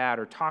speak bad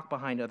or talk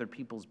behind other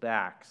people's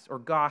backs or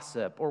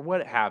gossip or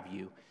what have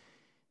you,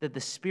 that the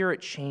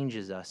Spirit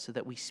changes us so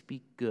that we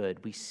speak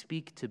good. We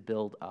speak to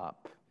build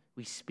up.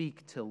 We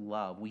speak to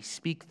love. We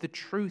speak the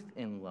truth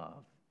in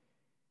love.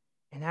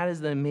 And that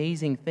is the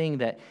amazing thing,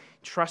 that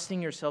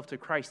trusting yourself to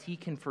Christ, he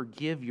can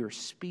forgive your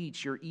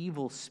speech, your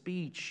evil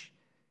speech.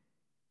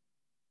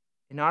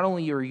 And not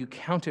only are you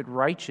counted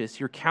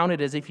righteous, you're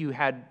counted as if you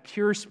had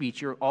pure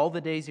speech all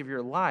the days of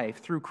your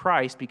life through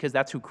Christ, because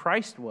that's who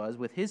Christ was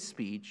with his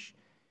speech.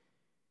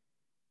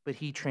 But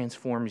he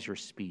transforms your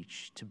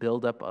speech to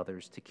build up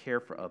others, to care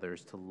for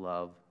others, to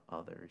love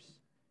others.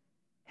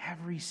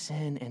 Every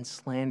sin and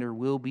slander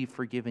will be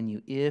forgiven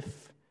you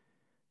if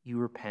you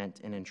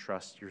repent and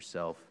entrust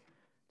yourself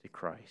to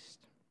Christ.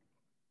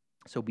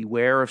 So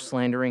beware of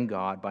slandering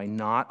God by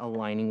not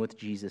aligning with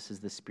Jesus as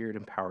the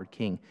Spirit-empowered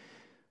King.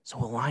 So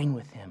align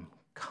with him,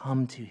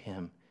 come to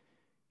him,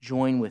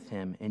 join with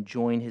him, and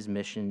join his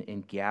mission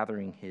in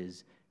gathering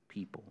his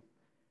people.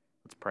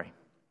 Let's pray.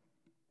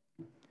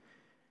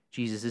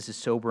 Jesus, this is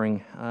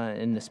sobering,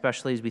 and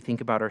especially as we think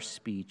about our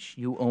speech.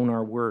 You own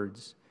our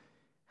words.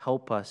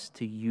 Help us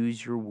to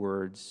use your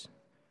words,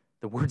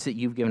 the words that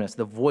you've given us,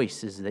 the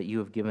voices that you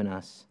have given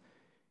us,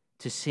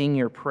 to sing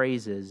your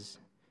praises.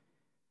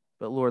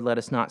 But Lord, let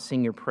us not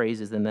sing your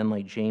praises and then,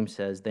 like James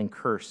says, then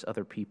curse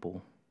other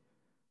people.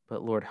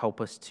 But Lord,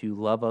 help us to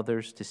love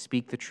others, to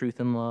speak the truth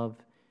in love,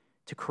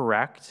 to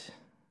correct,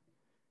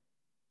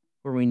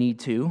 where we need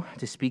to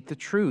speak the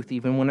truth,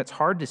 even when it's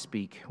hard to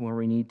speak where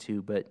we need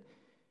to. But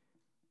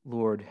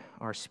Lord,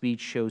 our speech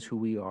shows who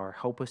we are.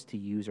 Help us to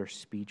use our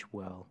speech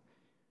well.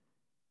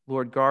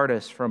 Lord, guard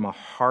us from a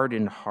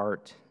hardened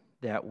heart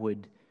that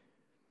would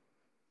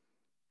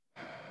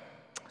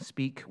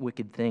speak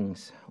wicked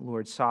things.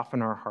 Lord,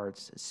 soften our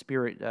hearts.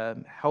 Spirit,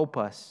 help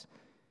us.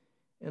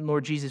 And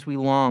Lord Jesus, we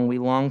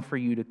long for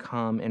you to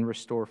come and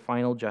restore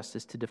final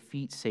justice, to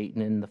defeat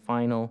Satan in the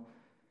final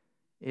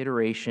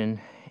iteration,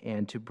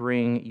 and to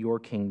bring your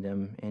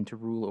kingdom and to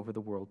rule over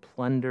the world.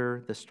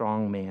 Plunder the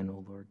strong man,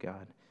 O Lord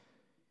God,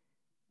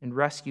 and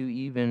rescue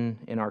even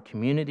in our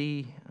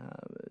community,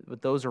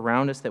 with those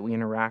around us that we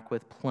interact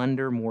with.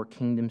 Plunder more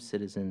kingdom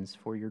citizens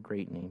for your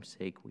great name's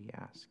sake, we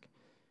ask.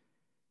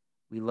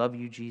 We love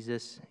you,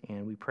 Jesus,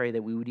 and we pray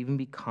that we would even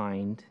be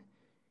kind,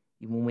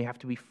 even when we have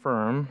to be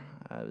firm,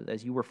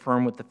 as you were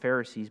firm with the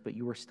Pharisees, but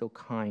you were still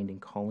kind in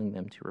calling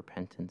them to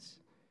repentance.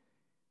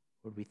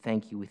 Lord, we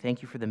thank you. We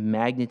thank you for the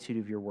magnitude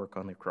of your work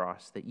on the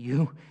cross, that you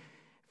have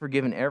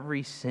forgiven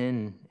every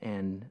sin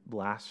and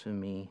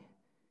blasphemy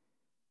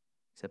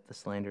except the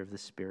slander of the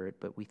Spirit.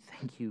 But we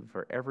thank you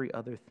for every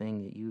other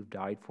thing that you have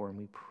died for, and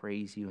we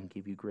praise you and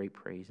give you great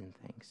praise and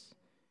thanks.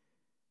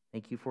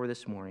 Thank you for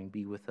this morning.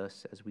 Be with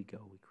us as we go.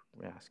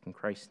 We ask in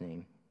Christ's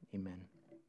name. Amen.